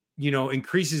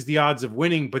 increases the odds of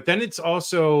winning, but then it's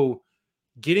also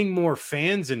getting more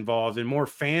fans involved and more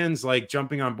fans like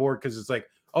jumping on board because it's like,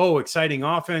 oh, exciting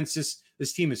offense.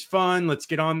 This team is fun. Let's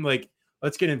get on, like,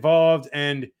 let's get involved.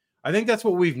 And I think that's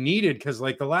what we've needed because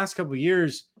like the last couple of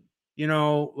years,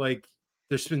 like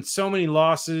there's been so many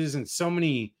losses and so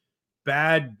many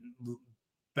bad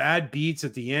beats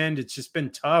at the end. It's just been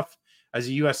tough as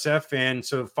a USF fan.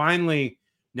 So finally,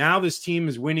 now this team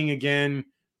is winning again,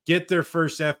 get their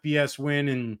first FBS win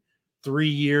in 3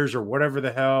 years or whatever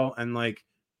the hell. And like,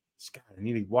 God, I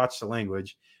need to watch the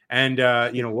language and,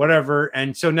 whatever.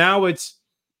 And so now it's,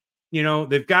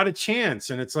 they've got a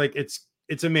chance and it's like,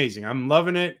 it's amazing. I'm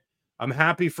loving it. I'm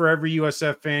happy for every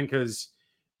USF fan because,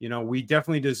 we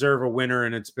definitely deserve a winner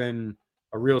and it's been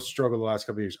a real struggle the last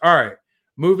couple of years. All right.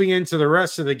 Moving into the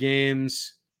rest of the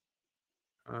games.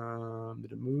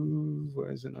 Did it move? Why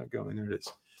is it not going? There it is.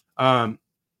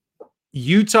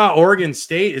 Utah, Oregon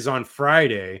State is on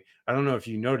Friday. I don't know if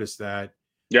you noticed that.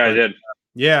 Yeah, I did.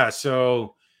 Yeah,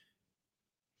 so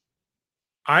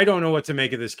I don't know what to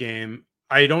make of this game.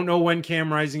 I don't know when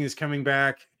Cam Rising is coming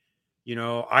back.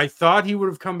 I thought he would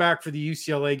have come back for the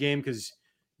UCLA game because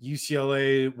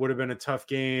UCLA would have been a tough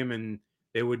game and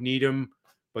they would need him.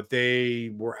 But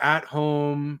they were at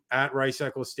home at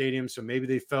Rice-Eccles Stadium, so maybe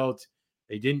they felt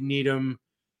they didn't need him.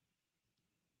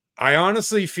 I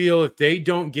honestly feel if they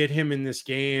don't get him in this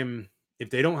game, if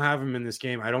they don't have him in this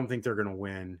game, I don't think they're going to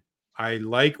win. I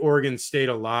like Oregon State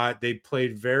a lot. They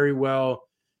played very well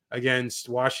against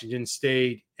Washington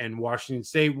State, and Washington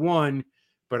State won,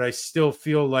 but I still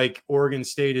feel like Oregon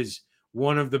State is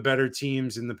one of the better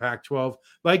teams in the Pac-12,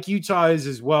 like Utah is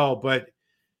as well. But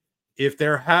if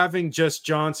they're having just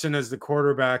Johnson as the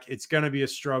quarterback, it's going to be a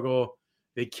struggle.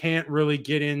 They can't really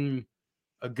get in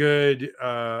a good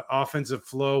offensive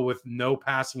flow with no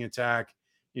passing attack,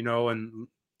 and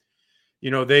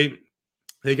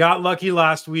they got lucky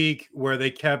last week where they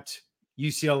kept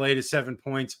UCLA to 7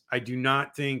 points. I do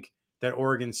not think that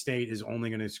Oregon State is only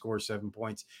going to score 7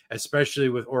 points, especially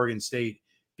with Oregon State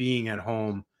being at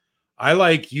home. I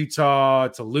like Utah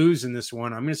to lose in this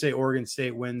one. I'm going to say Oregon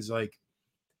State wins like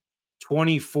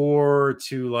 24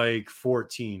 to like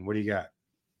 14. What do you got?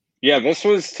 Yeah, this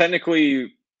was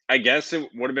technically, I guess it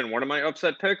would have been one of my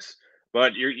upset picks,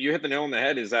 but you hit the nail on the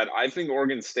head. Is that I think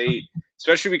Oregon State,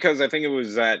 especially because I think it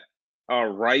was that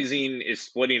Rising is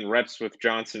splitting reps with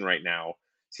Johnson right now,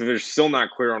 so they're still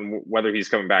not clear on whether he's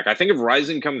coming back. I think if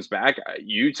Rising comes back,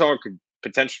 Utah could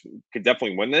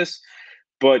definitely win this,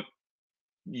 but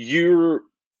you're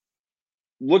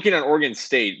looking at Oregon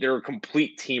State. They're a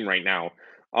complete team right now.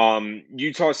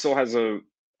 Utah still has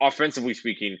offensively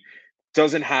speaking,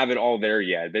 doesn't have it all there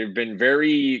yet. They've been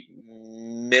very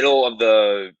middle of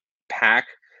the pack,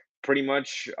 pretty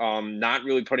much. Not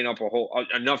really putting up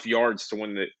enough yards to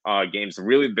win the games. They've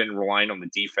really been relying on the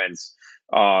defense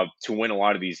to win a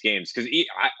lot of these games. Because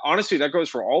honestly, that goes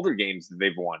for all their games that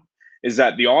they've won. Is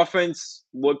that the offense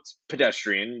looked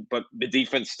pedestrian, but the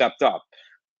defense stepped up.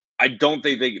 I don't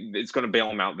think it's going to bail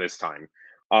them out this time.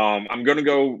 I'm going to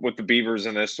go with the Beavers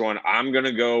in this one. I'm going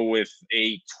to go with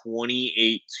a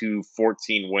 28-14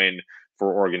 win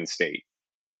for Oregon State.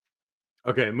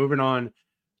 Okay, moving on.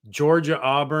 Georgia,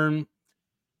 Auburn.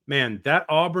 Man, that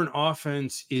Auburn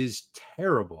offense is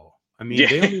terrible. I mean,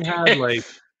 They only had like,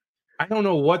 I don't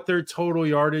know what their total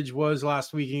yardage was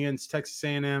last week against Texas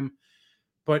A&M,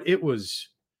 but it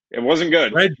wasn't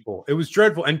good. Dreadful. It was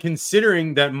dreadful. And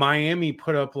considering that Miami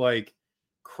put up like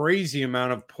crazy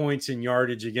amount of points in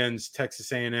yardage against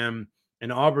Texas A&M,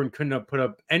 and Auburn couldn't have put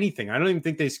up anything. I don't even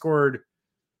think they scored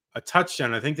a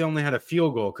touchdown. I think they only had a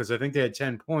field goal because I think they had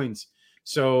 10 points.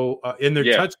 So in their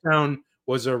Yeah. touchdown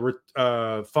was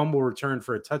a fumble return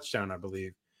for a touchdown, I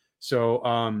believe. So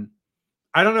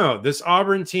I don't know. This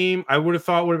Auburn team, I would have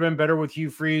thought would have been better with Hugh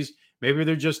Freeze. Maybe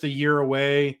they're just a year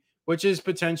away, which is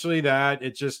potentially that.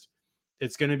 It's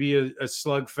going to be a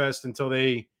slugfest until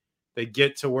they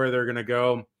get to where they're going to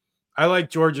go. I like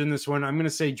Georgia in this one. I'm going to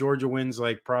say Georgia wins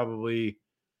like probably,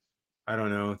 I don't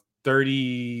know,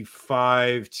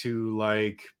 35 to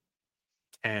like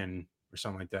 10 or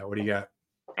something like that. What do you got?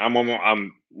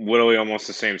 I'm literally almost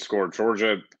the same score.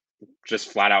 Georgia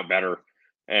just flat out better.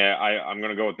 I'm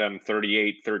going to go with them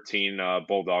 38-13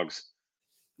 Bulldogs.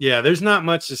 Yeah, there's not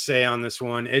much to say on this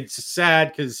one. It's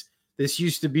sad because this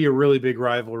used to be a really big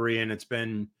rivalry and it's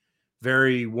been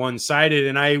very one-sided.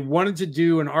 And I wanted to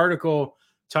do an article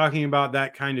talking about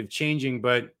that kind of changing,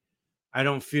 but I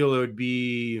don't feel it would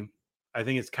be. I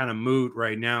think it's kind of moot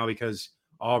right now because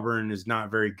Auburn is not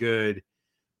very good.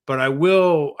 But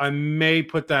I may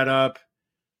put that up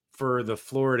for the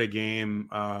Florida game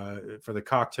for the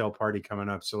cocktail party coming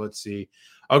up. So let's see.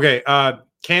 Okay,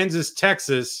 Kansas,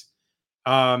 Texas.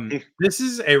 This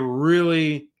is a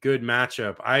really good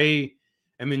matchup. I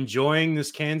am enjoying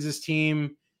this Kansas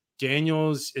team.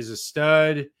 Daniels is a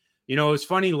stud. You know, it's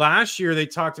funny. Last year they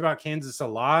talked about Kansas a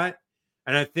lot,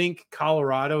 and I think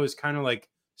Colorado is kind of like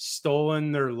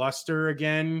stolen their luster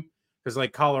again because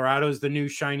like Colorado is the new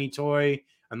shiny toy,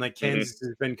 and like Kansas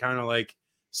has been kind of like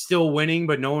still winning,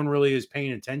 but no one really is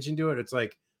paying attention to it. It's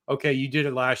like, okay, you did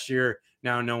it last year,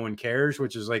 now no one cares,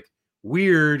 which is like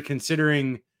weird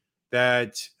considering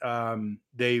that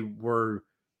they were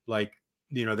like,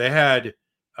 you know, they had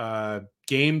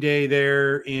game day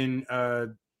there in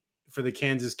for the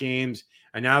Kansas games,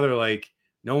 and now they're like,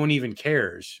 no one even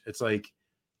cares. It's like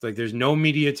there's no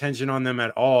media attention on them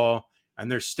at all, and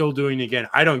they're still doing it again.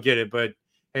 I don't get it, but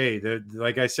hey,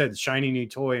 like I said, shiny new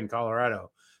toy in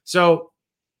Colorado. So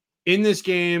in this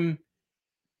game,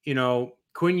 you know,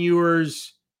 Quinn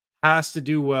Ewers has to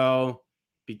do well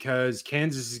because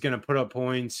Kansas is going to put up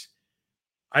points.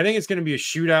 I think it's going to be a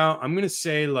shootout. I'm going to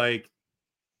say like,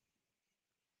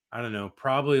 I don't know,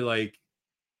 probably like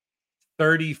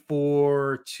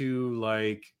 34 to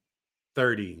like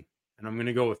 30. And I'm going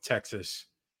to go with Texas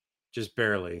just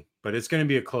barely, but it's going to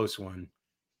be a close one.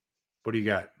 What do you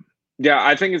got? Yeah,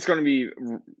 I think it's going to be,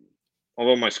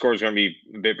 although my score is going to be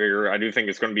a bit bigger, I do think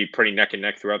it's going to be pretty neck and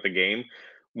neck throughout the game.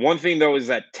 One thing, though, is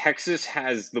that Texas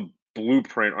has the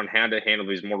blueprint on how to handle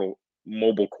these mobile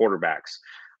quarterbacks.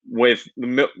 With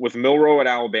Milroe at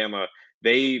Alabama,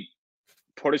 they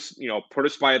put a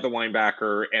spy at the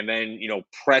linebacker and then,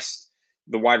 press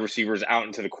the wide receivers out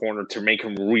into the corner to make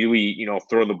him really,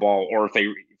 throw the ball. Or if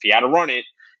he had to run it,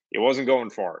 it wasn't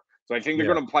going far. So I think they're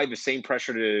going to apply the same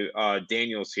pressure to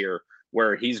Daniels here,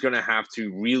 where he's going to have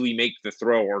to really make the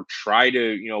throw or try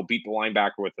to, beat the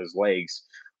linebacker with his legs.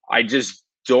 I just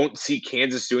don't see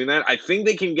Kansas doing that. I think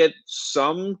they can get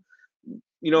some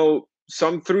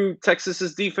through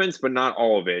Texas's defense, but not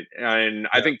all of it. And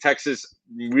I think Texas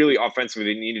really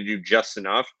offensively, they need to do just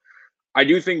enough. I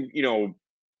do think, it'll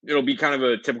be kind of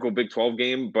a typical Big 12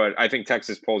 game, but I think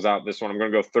Texas pulls out this one. I'm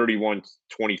going to go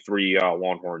 31-23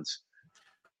 Longhorns.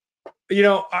 You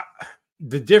know,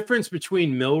 the difference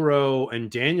between Milroe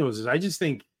and Daniels is I just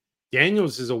think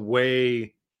Daniels is a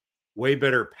way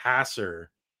better passer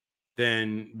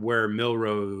than where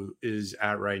Milroe is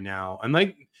at right now. And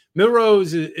like Milroe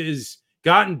is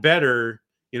gotten better.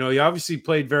 You know, he obviously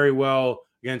played very well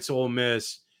against Ole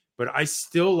Miss, but I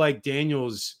still like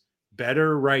Daniels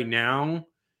better right now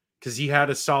because he had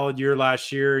a solid year last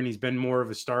year and he's been more of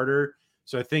a starter.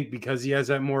 So I think because he has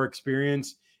that more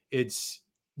experience, it's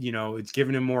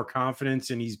given him more confidence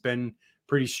and he's been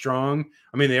pretty strong.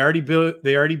 I mean, they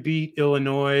already beat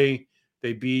Illinois.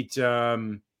 They beat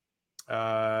there's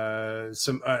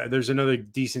another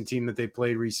decent team that they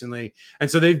played recently.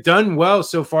 And so they've done well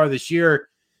so far this year.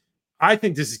 I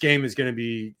think this game is going to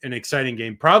be an exciting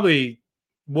game. Probably,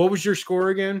 what was your score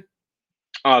again?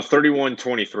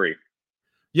 31-23.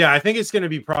 Yeah, I think it's going to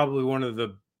be probably one of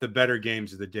the better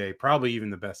games of the day, probably even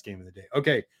the best game of the day.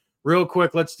 Okay, real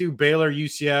quick, let's do Baylor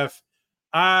UCF.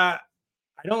 I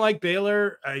don't like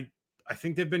Baylor. I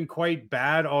think they've been quite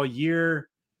bad all year.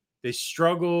 They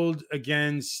struggled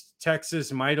against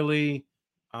Texas mightily.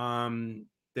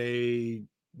 They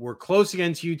were close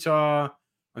against Utah,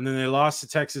 and then they lost to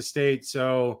Texas State.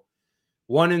 So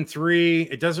 1-3.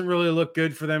 It doesn't really look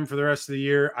good for them for the rest of the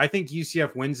year. I think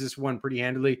UCF wins this one pretty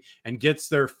handily and gets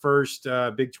their first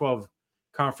Big 12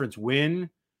 conference win.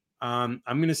 I'm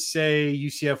going to say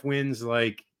UCF wins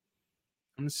like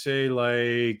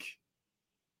 30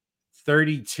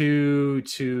 32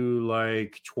 to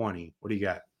like 20. What do you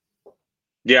got?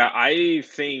 Yeah, I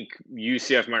think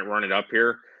UCF might run it up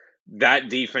here. That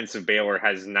defense of Baylor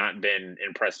has not been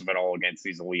impressive at all against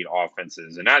these elite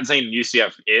offenses. And not saying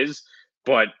UCF is,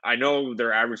 but I know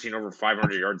they're averaging over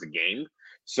 500 yards a game.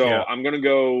 So Yeah. I'm going to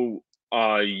go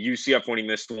UCF winning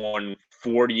this one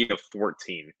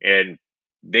 40-14. And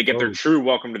they get their Oh, true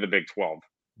welcome to the Big 12.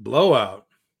 blowout.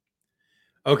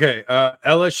 Okay.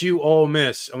 LSU Ole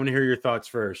Miss. I want to hear your thoughts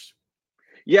first.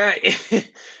 Yeah,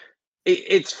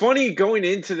 it's funny going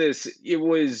into this. It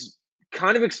was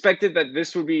kind of expected that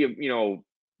this would be,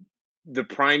 the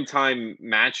primetime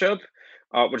matchup,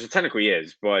 which it technically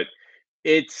is, but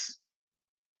it's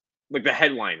like the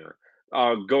headliner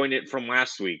going it from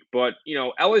last week. But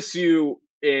LSU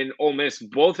and Ole Miss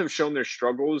both have shown their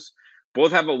struggles.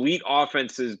 Both have elite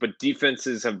offenses, but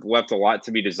defenses have left a lot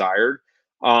to be desired.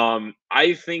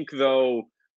 I think though,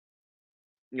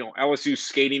 LSU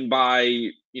skating by,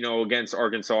 against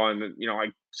Arkansas, and I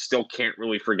still can't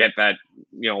really forget that,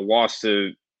 loss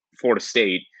to Florida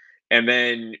State, and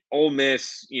then Ole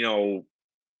Miss,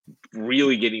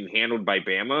 really getting handled by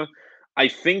Bama. I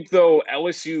think though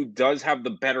LSU does have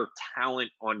the better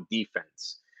talent on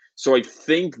defense, so I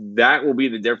think that will be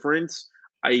the difference.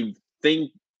 I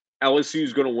think LSU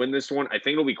is going to win this one. I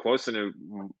think it'll be close and it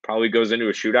probably goes into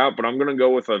a shootout, but I'm going to go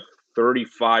with a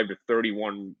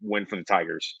 35-31 win for the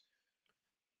Tigers.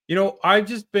 I've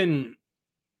just been,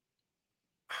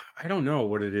 I don't know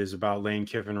what it is about Lane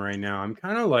Kiffin right now. I'm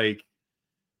kind of like,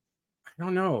 I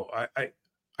don't know.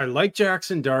 I like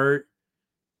Jackson Dart,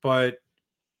 but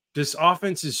this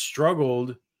offense has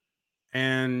struggled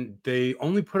and they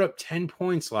only put up 10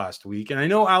 points last week. And I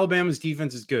know Alabama's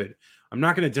defense is good. I'm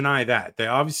not going to deny that.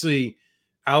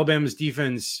 Alabama's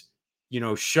defense,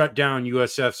 shut down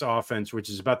USF's offense, which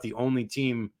is about the only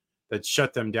team that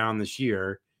shut them down this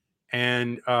year.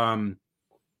 And, I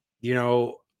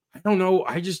don't know.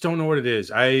 I just don't know what it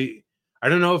is. I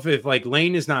don't know if like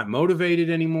Lane is not motivated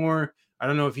anymore. I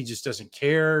don't know if he just doesn't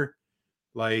care.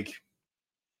 Like,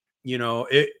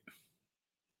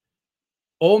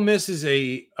 Ole Miss is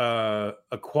a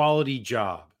quality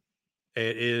job.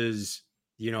 It is,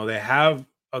 they have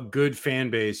a good fan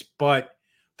base, but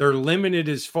they're limited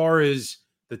as far as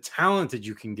the talent that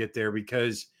you can get there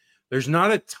because there's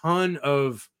not a ton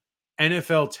of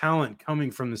NFL talent coming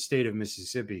from the state of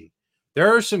Mississippi.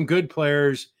 There are some good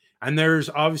players, and there's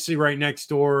obviously right next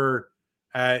door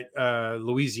at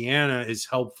Louisiana is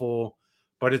helpful,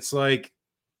 but it's like,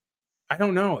 I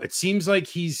don't know. It seems like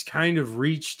he's kind of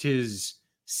reached his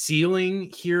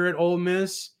ceiling here at Ole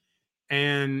Miss,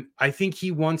 and I think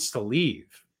he wants to leave.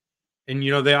 And,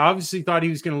 they obviously thought he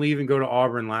was going to leave and go to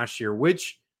Auburn last year,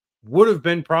 which would have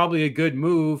been probably a good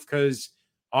move because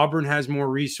Auburn has more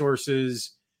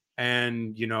resources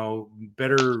and,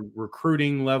 better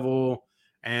recruiting level,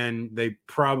 and they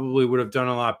probably would have done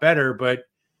a lot better. But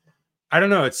I don't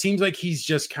know. It seems like he's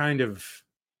just kind of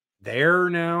there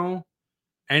now.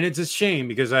 And it's a shame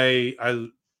because I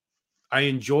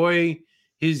enjoy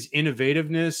his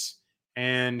innovativeness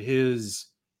and his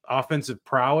offensive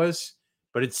prowess,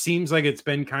 but it seems like it's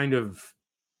been kind of,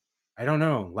 I don't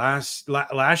know.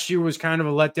 Last year was kind of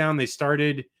a letdown. They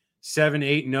started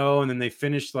 7-8-0, and then they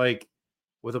finished like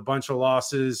with a bunch of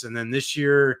losses. And then this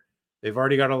year they've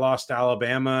already got a loss to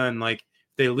Alabama. And like,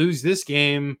 if they lose this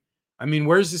game, I mean,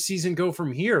 where's the season go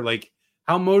from here? Like,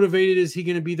 how motivated is he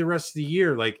going to be the rest of the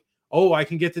year? Like, oh, I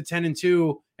can get to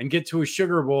 10-2 and get to a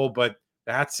Sugar Bowl, but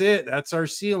that's it. That's our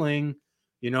ceiling.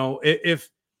 If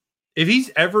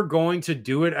he's ever going to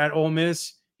do it at Ole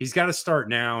Miss, he's got to start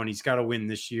now and he's got to win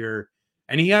this year.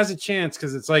 And he has a chance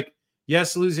because it's like,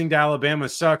 yes, losing to Alabama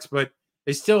sucks, but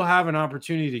they still have an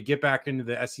opportunity to get back into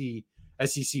the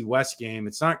SEC West game.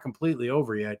 It's not completely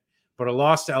over yet, but a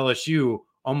loss to LSU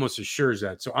almost assures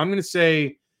that. So I'm going to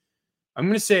say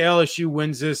LSU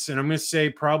wins this, and I'm going to say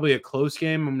probably a close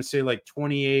game. I'm going to say like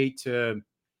 28-20.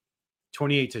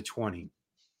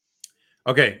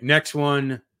 Okay, next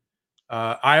one.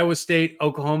 Iowa State,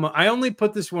 Oklahoma. I only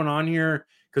put this one on here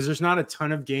because there's not a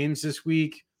ton of games this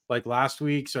week like last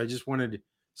week, so I just wanted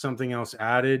something else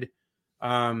added.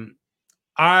 I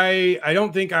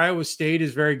don't think Iowa State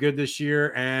is very good this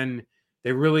year, and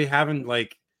they really haven't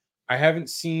I haven't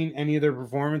seen any of their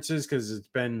performances because it's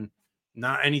been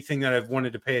not anything that I've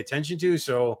wanted to pay attention to.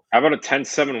 So how about a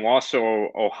 10-7 loss to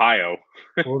Ohio?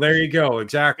 Well, there you go.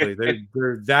 Exactly.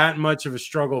 They're that much of a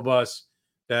struggle bus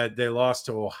that they lost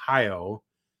to Ohio.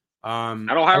 At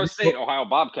Ohio State, Ohio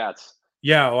Bobcats.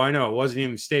 Yeah, I know. It wasn't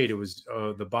even state. It was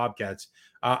the Bobcats.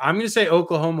 I'm going to say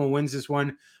Oklahoma wins this one.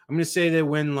 I'm going to say they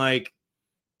win like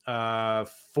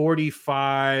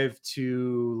 45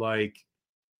 to like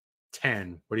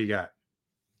 10. What do you got?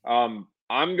 I'm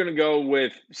gonna go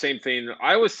with same thing.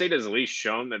 Iowa State has at least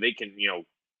shown that they can,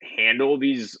 handle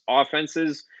these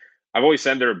offenses. I've always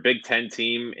said they're a Big Ten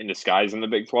team in disguise in the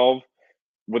Big 12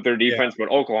 with their Yeah. defense, but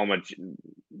Oklahoma,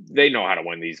 they know how to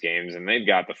win these games and they've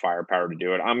got the firepower to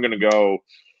do it. I'm gonna go.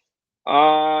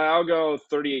 I'll go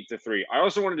 38-3. I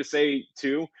also wanted to say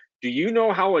too. Do you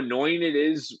know how annoying it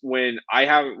is when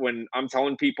I'm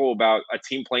telling people about a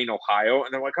team playing Ohio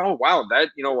and they're like, "Oh wow, that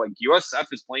like USF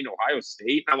is playing Ohio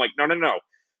State," and I'm like, "No,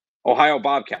 Ohio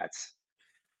Bobcats."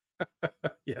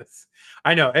 Yes,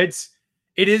 I know. It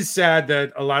is sad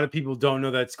that a lot of people don't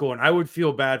know that school, and I would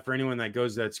feel bad for anyone that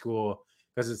goes to that school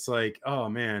because it's like, oh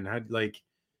man, how do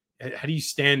you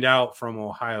stand out from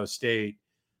Ohio State?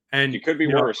 And You could be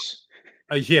worse.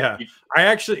 Yeah, You, I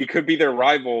actually you could be their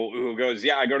rival who goes,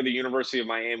 "Yeah, I go to the University of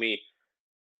Miami,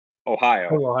 Ohio."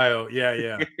 Ohio.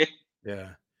 Yeah. Yeah.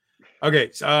 Okay,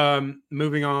 so,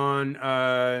 moving on.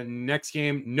 Next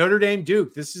game, Notre Dame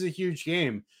Duke. This is a huge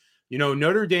game.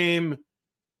 Notre Dame.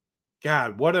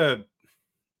 God, what a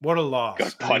loss!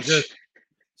 Gut I mean, punch.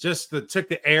 just took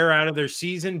the air out of their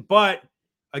season. But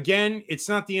again, it's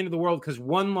not the end of the world because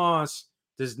one loss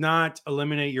does not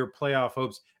eliminate your playoff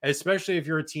hopes, especially if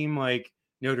you're a team like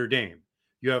Notre Dame.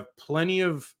 You have plenty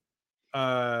of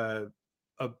uh,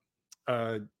 uh,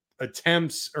 uh,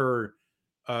 attempts or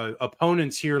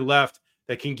opponents here left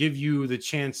that can give you the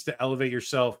chance to elevate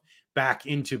yourself back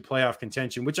into playoff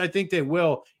contention, which I think they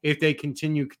will if they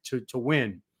continue to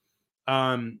win.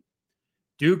 Um,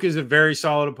 Duke is a very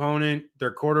solid opponent.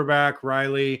 Their quarterback,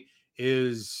 Riley,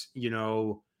 is,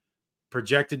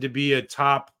 projected to be a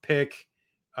top pick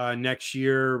next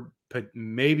year, but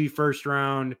maybe first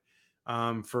round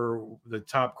for the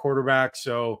top quarterback.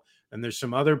 So, and there's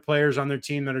some other players on their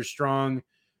team that are strong.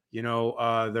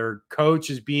 Their coach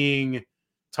is being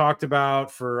talked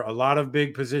about for a lot of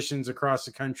big positions across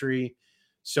the country.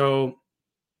 So,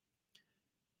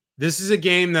 this is a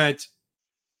game that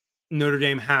Notre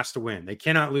Dame has to win. They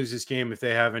cannot lose this game if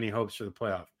they have any hopes for the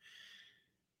playoff.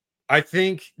 I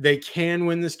think they can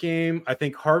win this game. I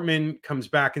think Hartman comes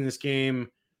back in this game.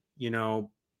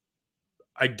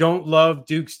 I don't love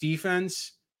Duke's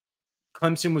defense.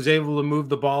 Clemson was able to move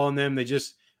the ball on them. They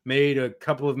just made a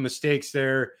couple of mistakes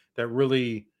there that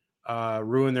really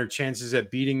ruined their chances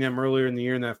at beating them earlier in the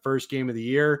year in that first game of the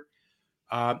year.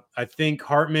 I think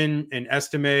Hartman and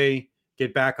Estime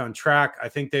get back on track. I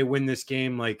think they win this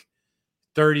game like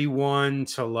 31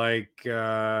 to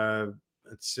let's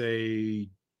say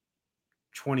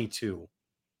 22.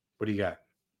 What do you got?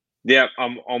 Yeah,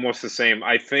 I'm almost the same.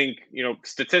 I think,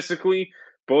 statistically,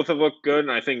 both have looked good,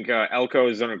 and I think Elko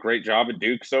has done a great job at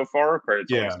Duke so far. Credit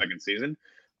to his Yeah. second season.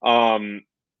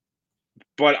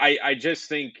 But I just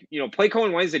think, play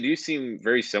calling wise, they do seem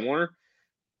very similar.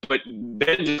 But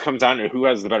then it just comes down to who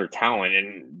has the better talent,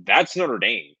 and that's Notre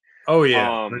Dame. Oh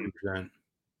yeah, Um, 100%.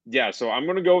 yeah, so I'm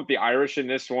gonna go with the Irish in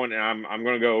this one, and I'm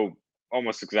gonna go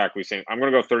almost exactly same. I'm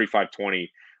gonna go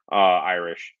 35-20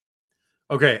 Irish.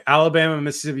 Okay, Alabama,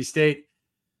 Mississippi State.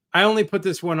 I only put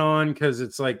this one on because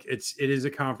it's like it is a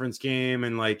conference game,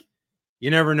 and like you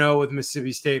never know with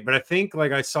Mississippi State. But I think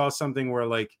like I saw something where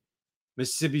like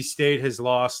Mississippi State has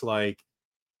lost like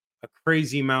a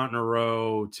crazy amount in a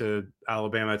row to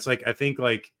Alabama. It's like I think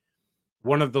like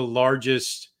one of the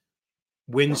largest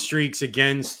win streaks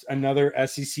against another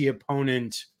SEC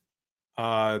opponent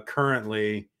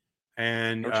currently.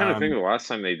 And I'm trying to think of the last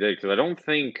time they did, because I don't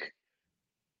think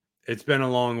it's been a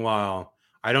long while.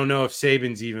 I don't know if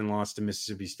Saban's even lost to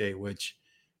Mississippi State, which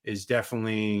is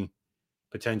definitely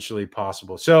potentially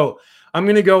possible. So I'm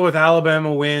going to go with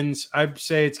Alabama wins. I'd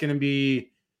say it's going to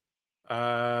be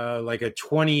like a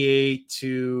 28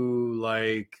 to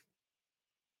like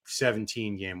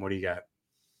 17 game. What do you got?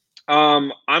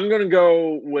 I'm gonna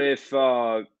go with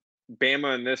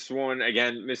Bama in this one.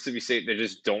 Again, Mississippi State, they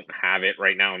just don't have it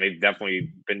right now, and they've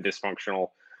definitely been dysfunctional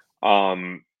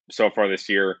so far this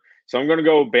year. So I'm gonna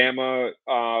go Bama.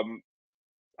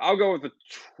 I'll go with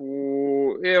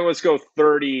let's go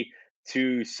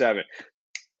 30-7.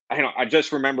 I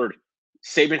just remembered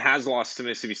Saban has lost to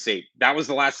Mississippi State. That was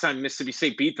the last time Mississippi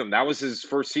State beat them. That was his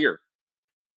first year.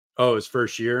 Oh, his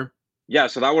first year? Yeah,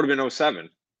 so that would have been 07.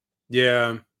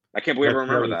 Yeah. I can't believe I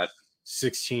remember that.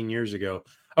 16 years ago.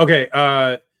 Okay.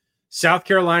 South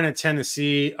Carolina,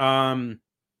 Tennessee.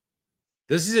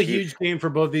 This is a huge game for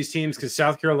both these teams because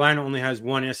South Carolina only has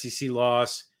one SEC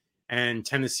loss and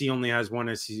Tennessee only has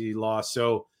one SEC loss.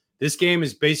 So this game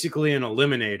is basically an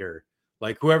eliminator.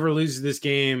 Like whoever loses this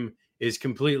game is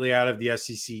completely out of the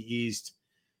SEC East.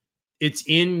 It's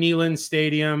in Neyland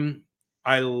Stadium.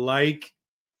 I like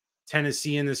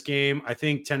Tennessee in this game. I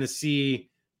think Tennessee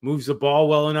moves the ball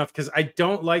well enough because I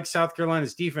don't like South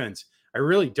Carolina's defense. I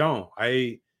really don't.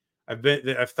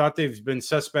 I've thought they've been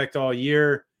suspect all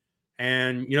year,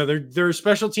 and their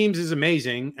special teams is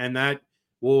amazing, and that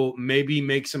will maybe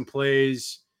make some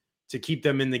plays to keep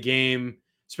them in the game.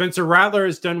 Spencer Rattler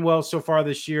has done well so far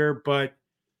this year, but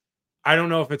I don't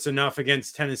know if it's enough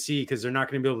against Tennessee because they're not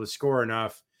going to be able to score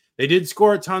enough. They did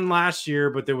score a ton last year,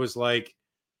 but there was I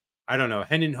don't know,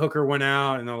 Hendon Hooker went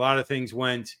out and a lot of things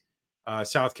went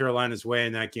South Carolina's way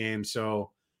in that game.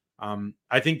 So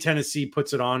I think Tennessee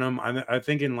puts it on them. I'm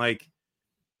thinking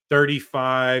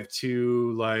 35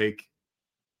 to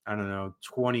I don't know,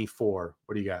 24.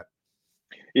 What do you got?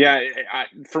 Yeah,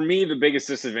 for me, the biggest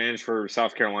disadvantage for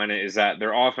South Carolina is that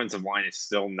their offensive line has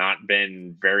still not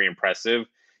been very impressive.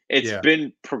 It's Yeah.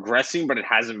 been progressing, but it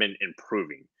hasn't been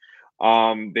improving.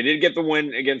 They did get the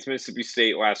win against Mississippi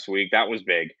State last week. That was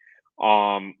big.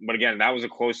 But again, that was a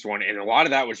close one, and a lot of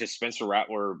that was just Spencer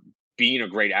Rattler being a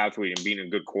great athlete and being a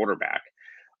good quarterback.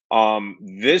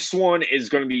 This one is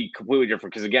going to be completely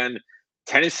different because again,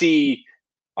 Tennessee,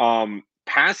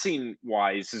 passing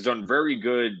wise, has done very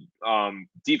good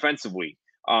defensively.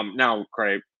 Now,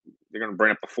 Craig, they're going to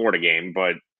bring up the Florida game,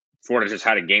 but Florida just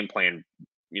had a game plan,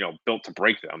 built to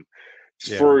break them.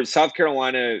 Yeah. For South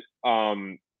Carolina,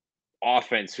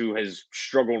 offense who has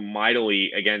struggled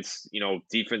mightily against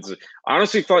defenses. I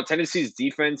honestly thought Tennessee's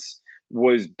defense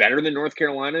was better than North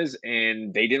Carolina's,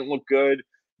 and they didn't look good.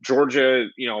 Georgia,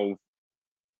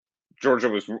 Georgia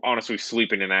was honestly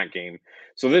sleeping in that game.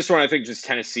 So this one, I think just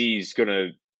Tennessee's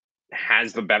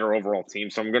has the better overall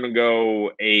team. So I'm gonna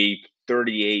go a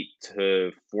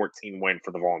 38-14 win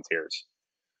for the Volunteers.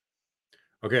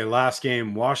 Okay, last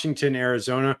game, Washington,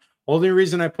 Arizona. Only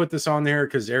reason I put this on there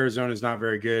because Arizona is not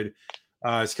very good.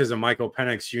 It's because of Michael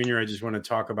Penix Jr. I just want to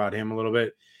talk about him a little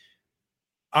bit.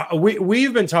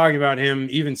 We've been talking about him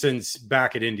even since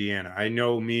back at Indiana. I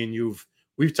know me and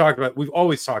we've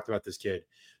always talked about this kid.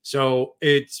 So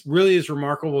it's really is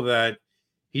remarkable that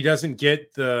he doesn't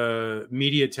get the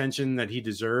media attention that he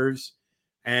deserves.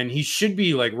 And he should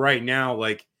be right now,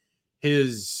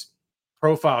 his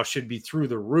profile should be through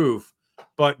the roof.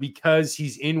 But because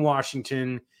he's in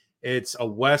Washington, it's a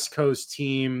West Coast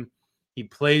team. He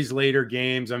plays later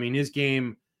games. I mean, his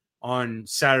game on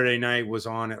Saturday night was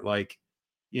on at 10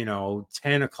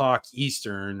 o'clock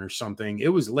Eastern or something. It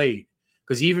was late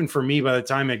because even for me, by the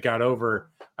time it got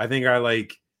over, I think I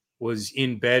was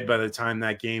in bed by the time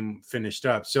that game finished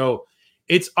up. So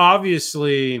it's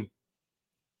obviously,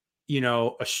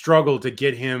 a struggle to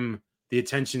get him the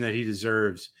attention that he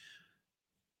deserves.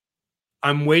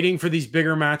 I'm waiting for these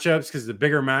bigger matchups because the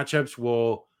bigger matchups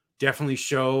will definitely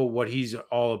show what he's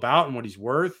all about and what he's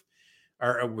worth,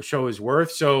 or will show his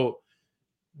worth. So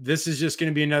this is just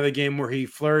going to be another game where he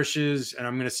flourishes, and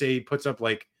I'm going to say he puts up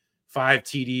 5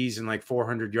 TDs and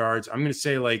 400 yards. I'm going to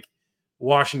say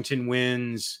Washington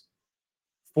wins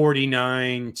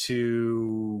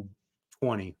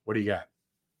 49-20. What do you got?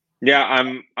 Yeah,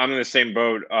 I'm in the same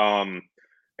boat.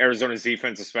 Arizona's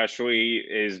defense, especially,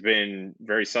 has been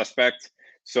very suspect.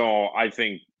 So I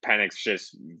think Penix,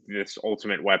 just this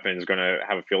ultimate weapon, is going to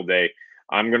have a field day.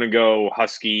 I'm going to go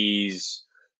Huskies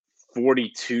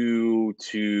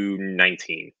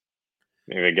 42-19.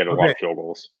 Maybe they get a lot of field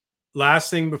goals.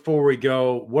 Last thing before we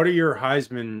go, what are your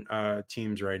Heisman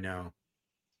teams right now?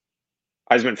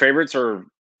 Heisman favorites or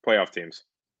playoff teams?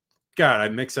 God, I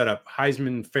mixed that up.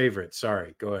 Heisman favorites.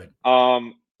 Sorry, go ahead.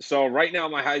 So right now,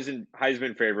 my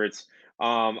Heisman favorites,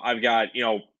 I've got,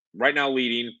 right now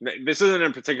leading. This isn't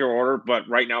in particular order, but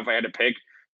right now, if I had to pick,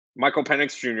 Michael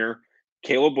Penix Jr.,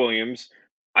 Caleb Williams.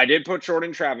 I did put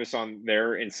Jordan Travis on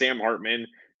there and Sam Hartman,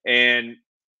 and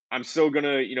I'm still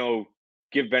gonna,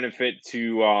 give benefit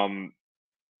to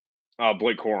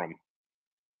Blake Corum.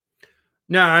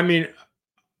 No, I mean,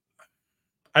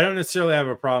 I don't necessarily have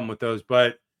a problem with those,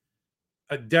 but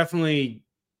definitely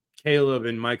Caleb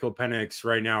and Michael Penix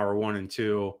right now are 1 and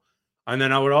 2. And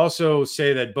then I would also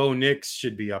say that Bo Nix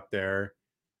should be up there,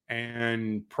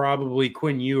 and probably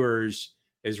Quinn Ewers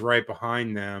is right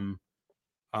behind them.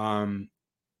 I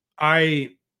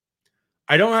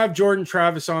don't have Jordan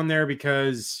Travis on there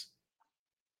because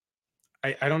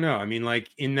I don't know. I mean,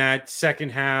 in that second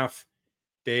half,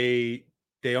 they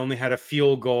only had a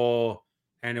field goal,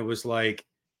 and it was with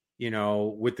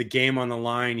the game on the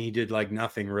line, he did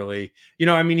nothing really.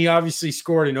 I mean, he obviously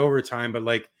scored in overtime,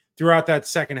 but throughout that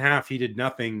second half, he did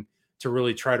nothing to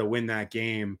really try to win that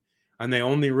game. And they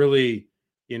only really,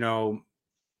 I don't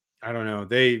know.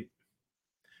 They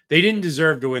didn't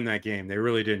deserve to win that game. They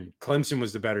really didn't. Clemson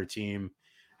was the better team.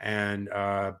 And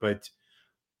but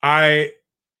Again,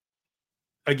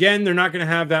 they're not going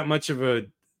to have that much of a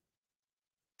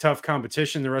tough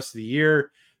competition the rest of the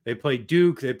year. They play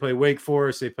Duke, they play Wake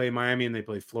Forest, they play Miami, and they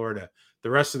play Florida. The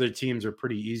rest of their teams are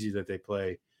pretty easy that they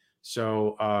play.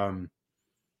 So,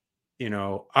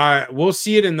 we'll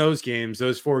see it in those games,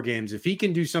 those 4 games. If he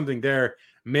can do something there,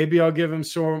 maybe I'll give him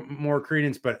some more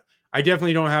credence, but I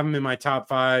definitely don't have him in my top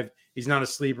 5. He's not a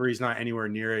sleeper. He's not anywhere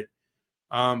near it.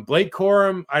 Blake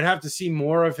Corum, I'd have to see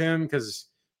more of him because,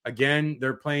 again,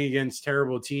 they're playing against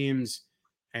terrible teams,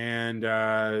 and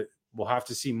we'll have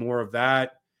to see more of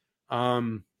that.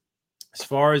 As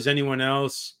far as anyone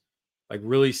else, like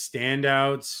really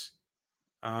standouts,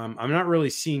 I'm not really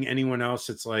seeing anyone else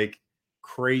that's like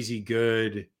crazy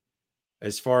good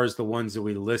as far as the ones that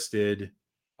we listed.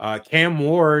 Cam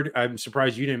Ward, I'm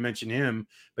surprised you didn't mention him,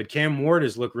 but Cam Ward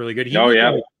has looked really good.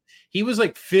 He was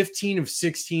like 15 of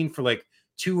 16 for like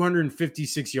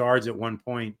 256 yards at one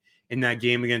point in that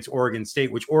game against Oregon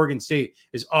State, which Oregon State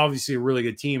is obviously a really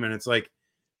good team. And it's like,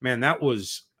 man,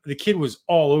 the kid was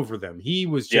all over them. He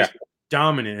was just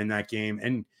dominant in that game.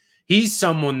 And he's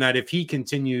someone that if he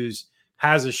continues,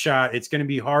 has a shot. It's going to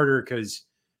be harder because,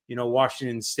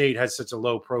 Washington State has such a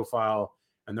low profile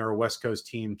and they're a West Coast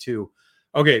team too.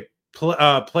 Okay.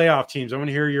 Playoff teams. I want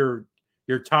to hear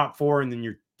your top 4 and then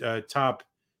your top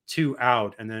 2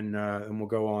 out, and then we'll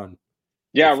go on.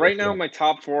 Yeah, right now my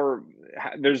top 4,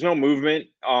 there's no movement.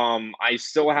 I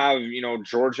still have,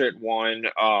 Georgia at 1,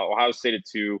 Ohio State at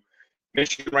 2,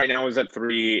 Michigan right now is at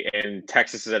 3, and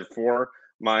Texas is at 4.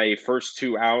 My first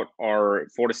 2 out are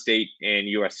Florida State and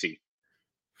USC.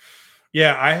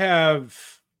 Yeah, I have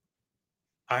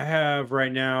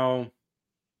right now,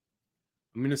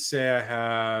 I'm going to say I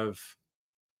have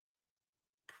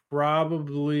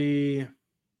probably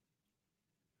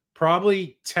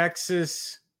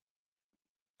Texas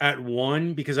at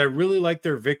 1 because I really like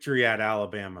their victory at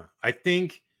Alabama. I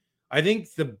think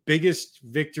the biggest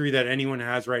victory that anyone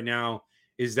has right now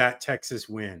is that Texas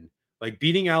win. Like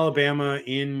beating Alabama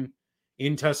in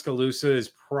Tuscaloosa is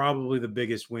probably the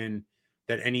biggest win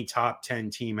that any top 10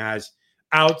 team has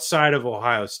outside of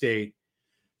Ohio State.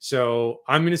 So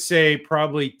I'm going to say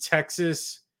probably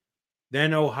Texas,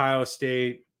 then Ohio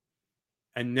State,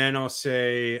 and then I'll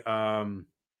say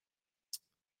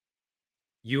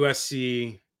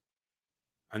USC,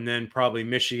 and then probably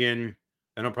Michigan.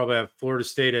 Then I'll probably have Florida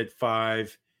State at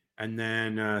 5, and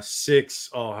then 6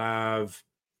 I'll have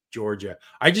Georgia.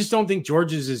 I just don't think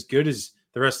Georgia's as good as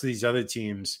the rest of these other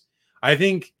teams. I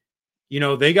think,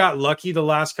 they got lucky the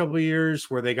last couple of years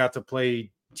where they got to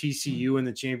play TCU in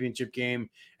the championship game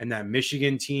and that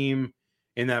Michigan team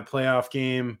in that playoff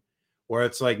game, where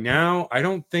it's like now I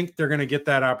don't think they're going to get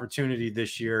that opportunity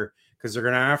this year because they're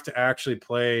going to have to actually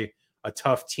play a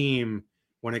tough team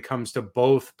when it comes to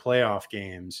both playoff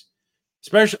games.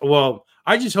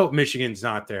 I just hope Michigan's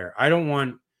not there. I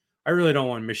really don't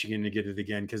want Michigan to get it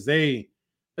again because they're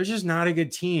just not a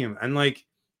good team. And like,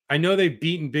 I know they've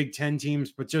beaten Big Ten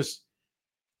teams, but just,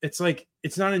 it's like,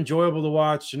 it's not enjoyable to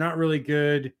watch. They're not really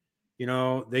good.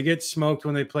 They get smoked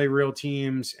when they play real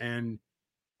teams. And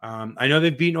I know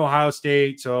they've beaten Ohio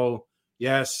State. So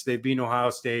yes, they've beaten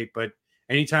Ohio State, but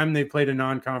anytime they played a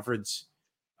non-conference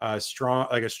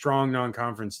strong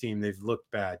non-conference team, they've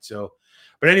looked bad. So,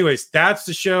 but anyways, that's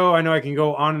the show. I know I can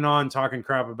go on and on talking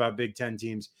crap about Big Ten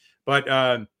teams, but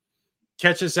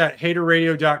catch us at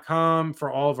haterradio.com for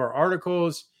all of our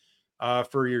articles.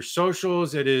 For your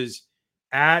socials, it is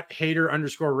at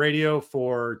hater_radio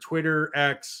for Twitter,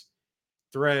 X,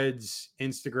 Threads,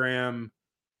 Instagram,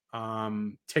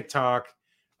 TikTok.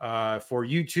 For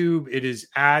YouTube, it is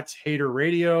at Hater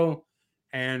Radio.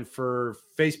 And for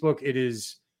Facebook, it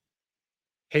is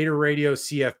Hater Radio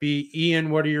CFB. Ian,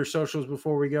 what are your socials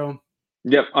before we go?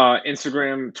 Yep.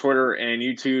 Instagram, Twitter, and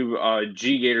YouTube,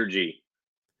 GGatorG.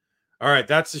 All right.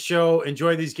 That's the show.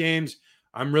 Enjoy these games.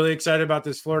 I'm really excited about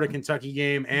this Florida-Kentucky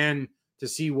game and to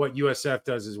see what USF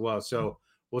does as well. So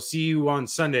we'll see you on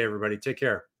Sunday, everybody. Take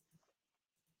care.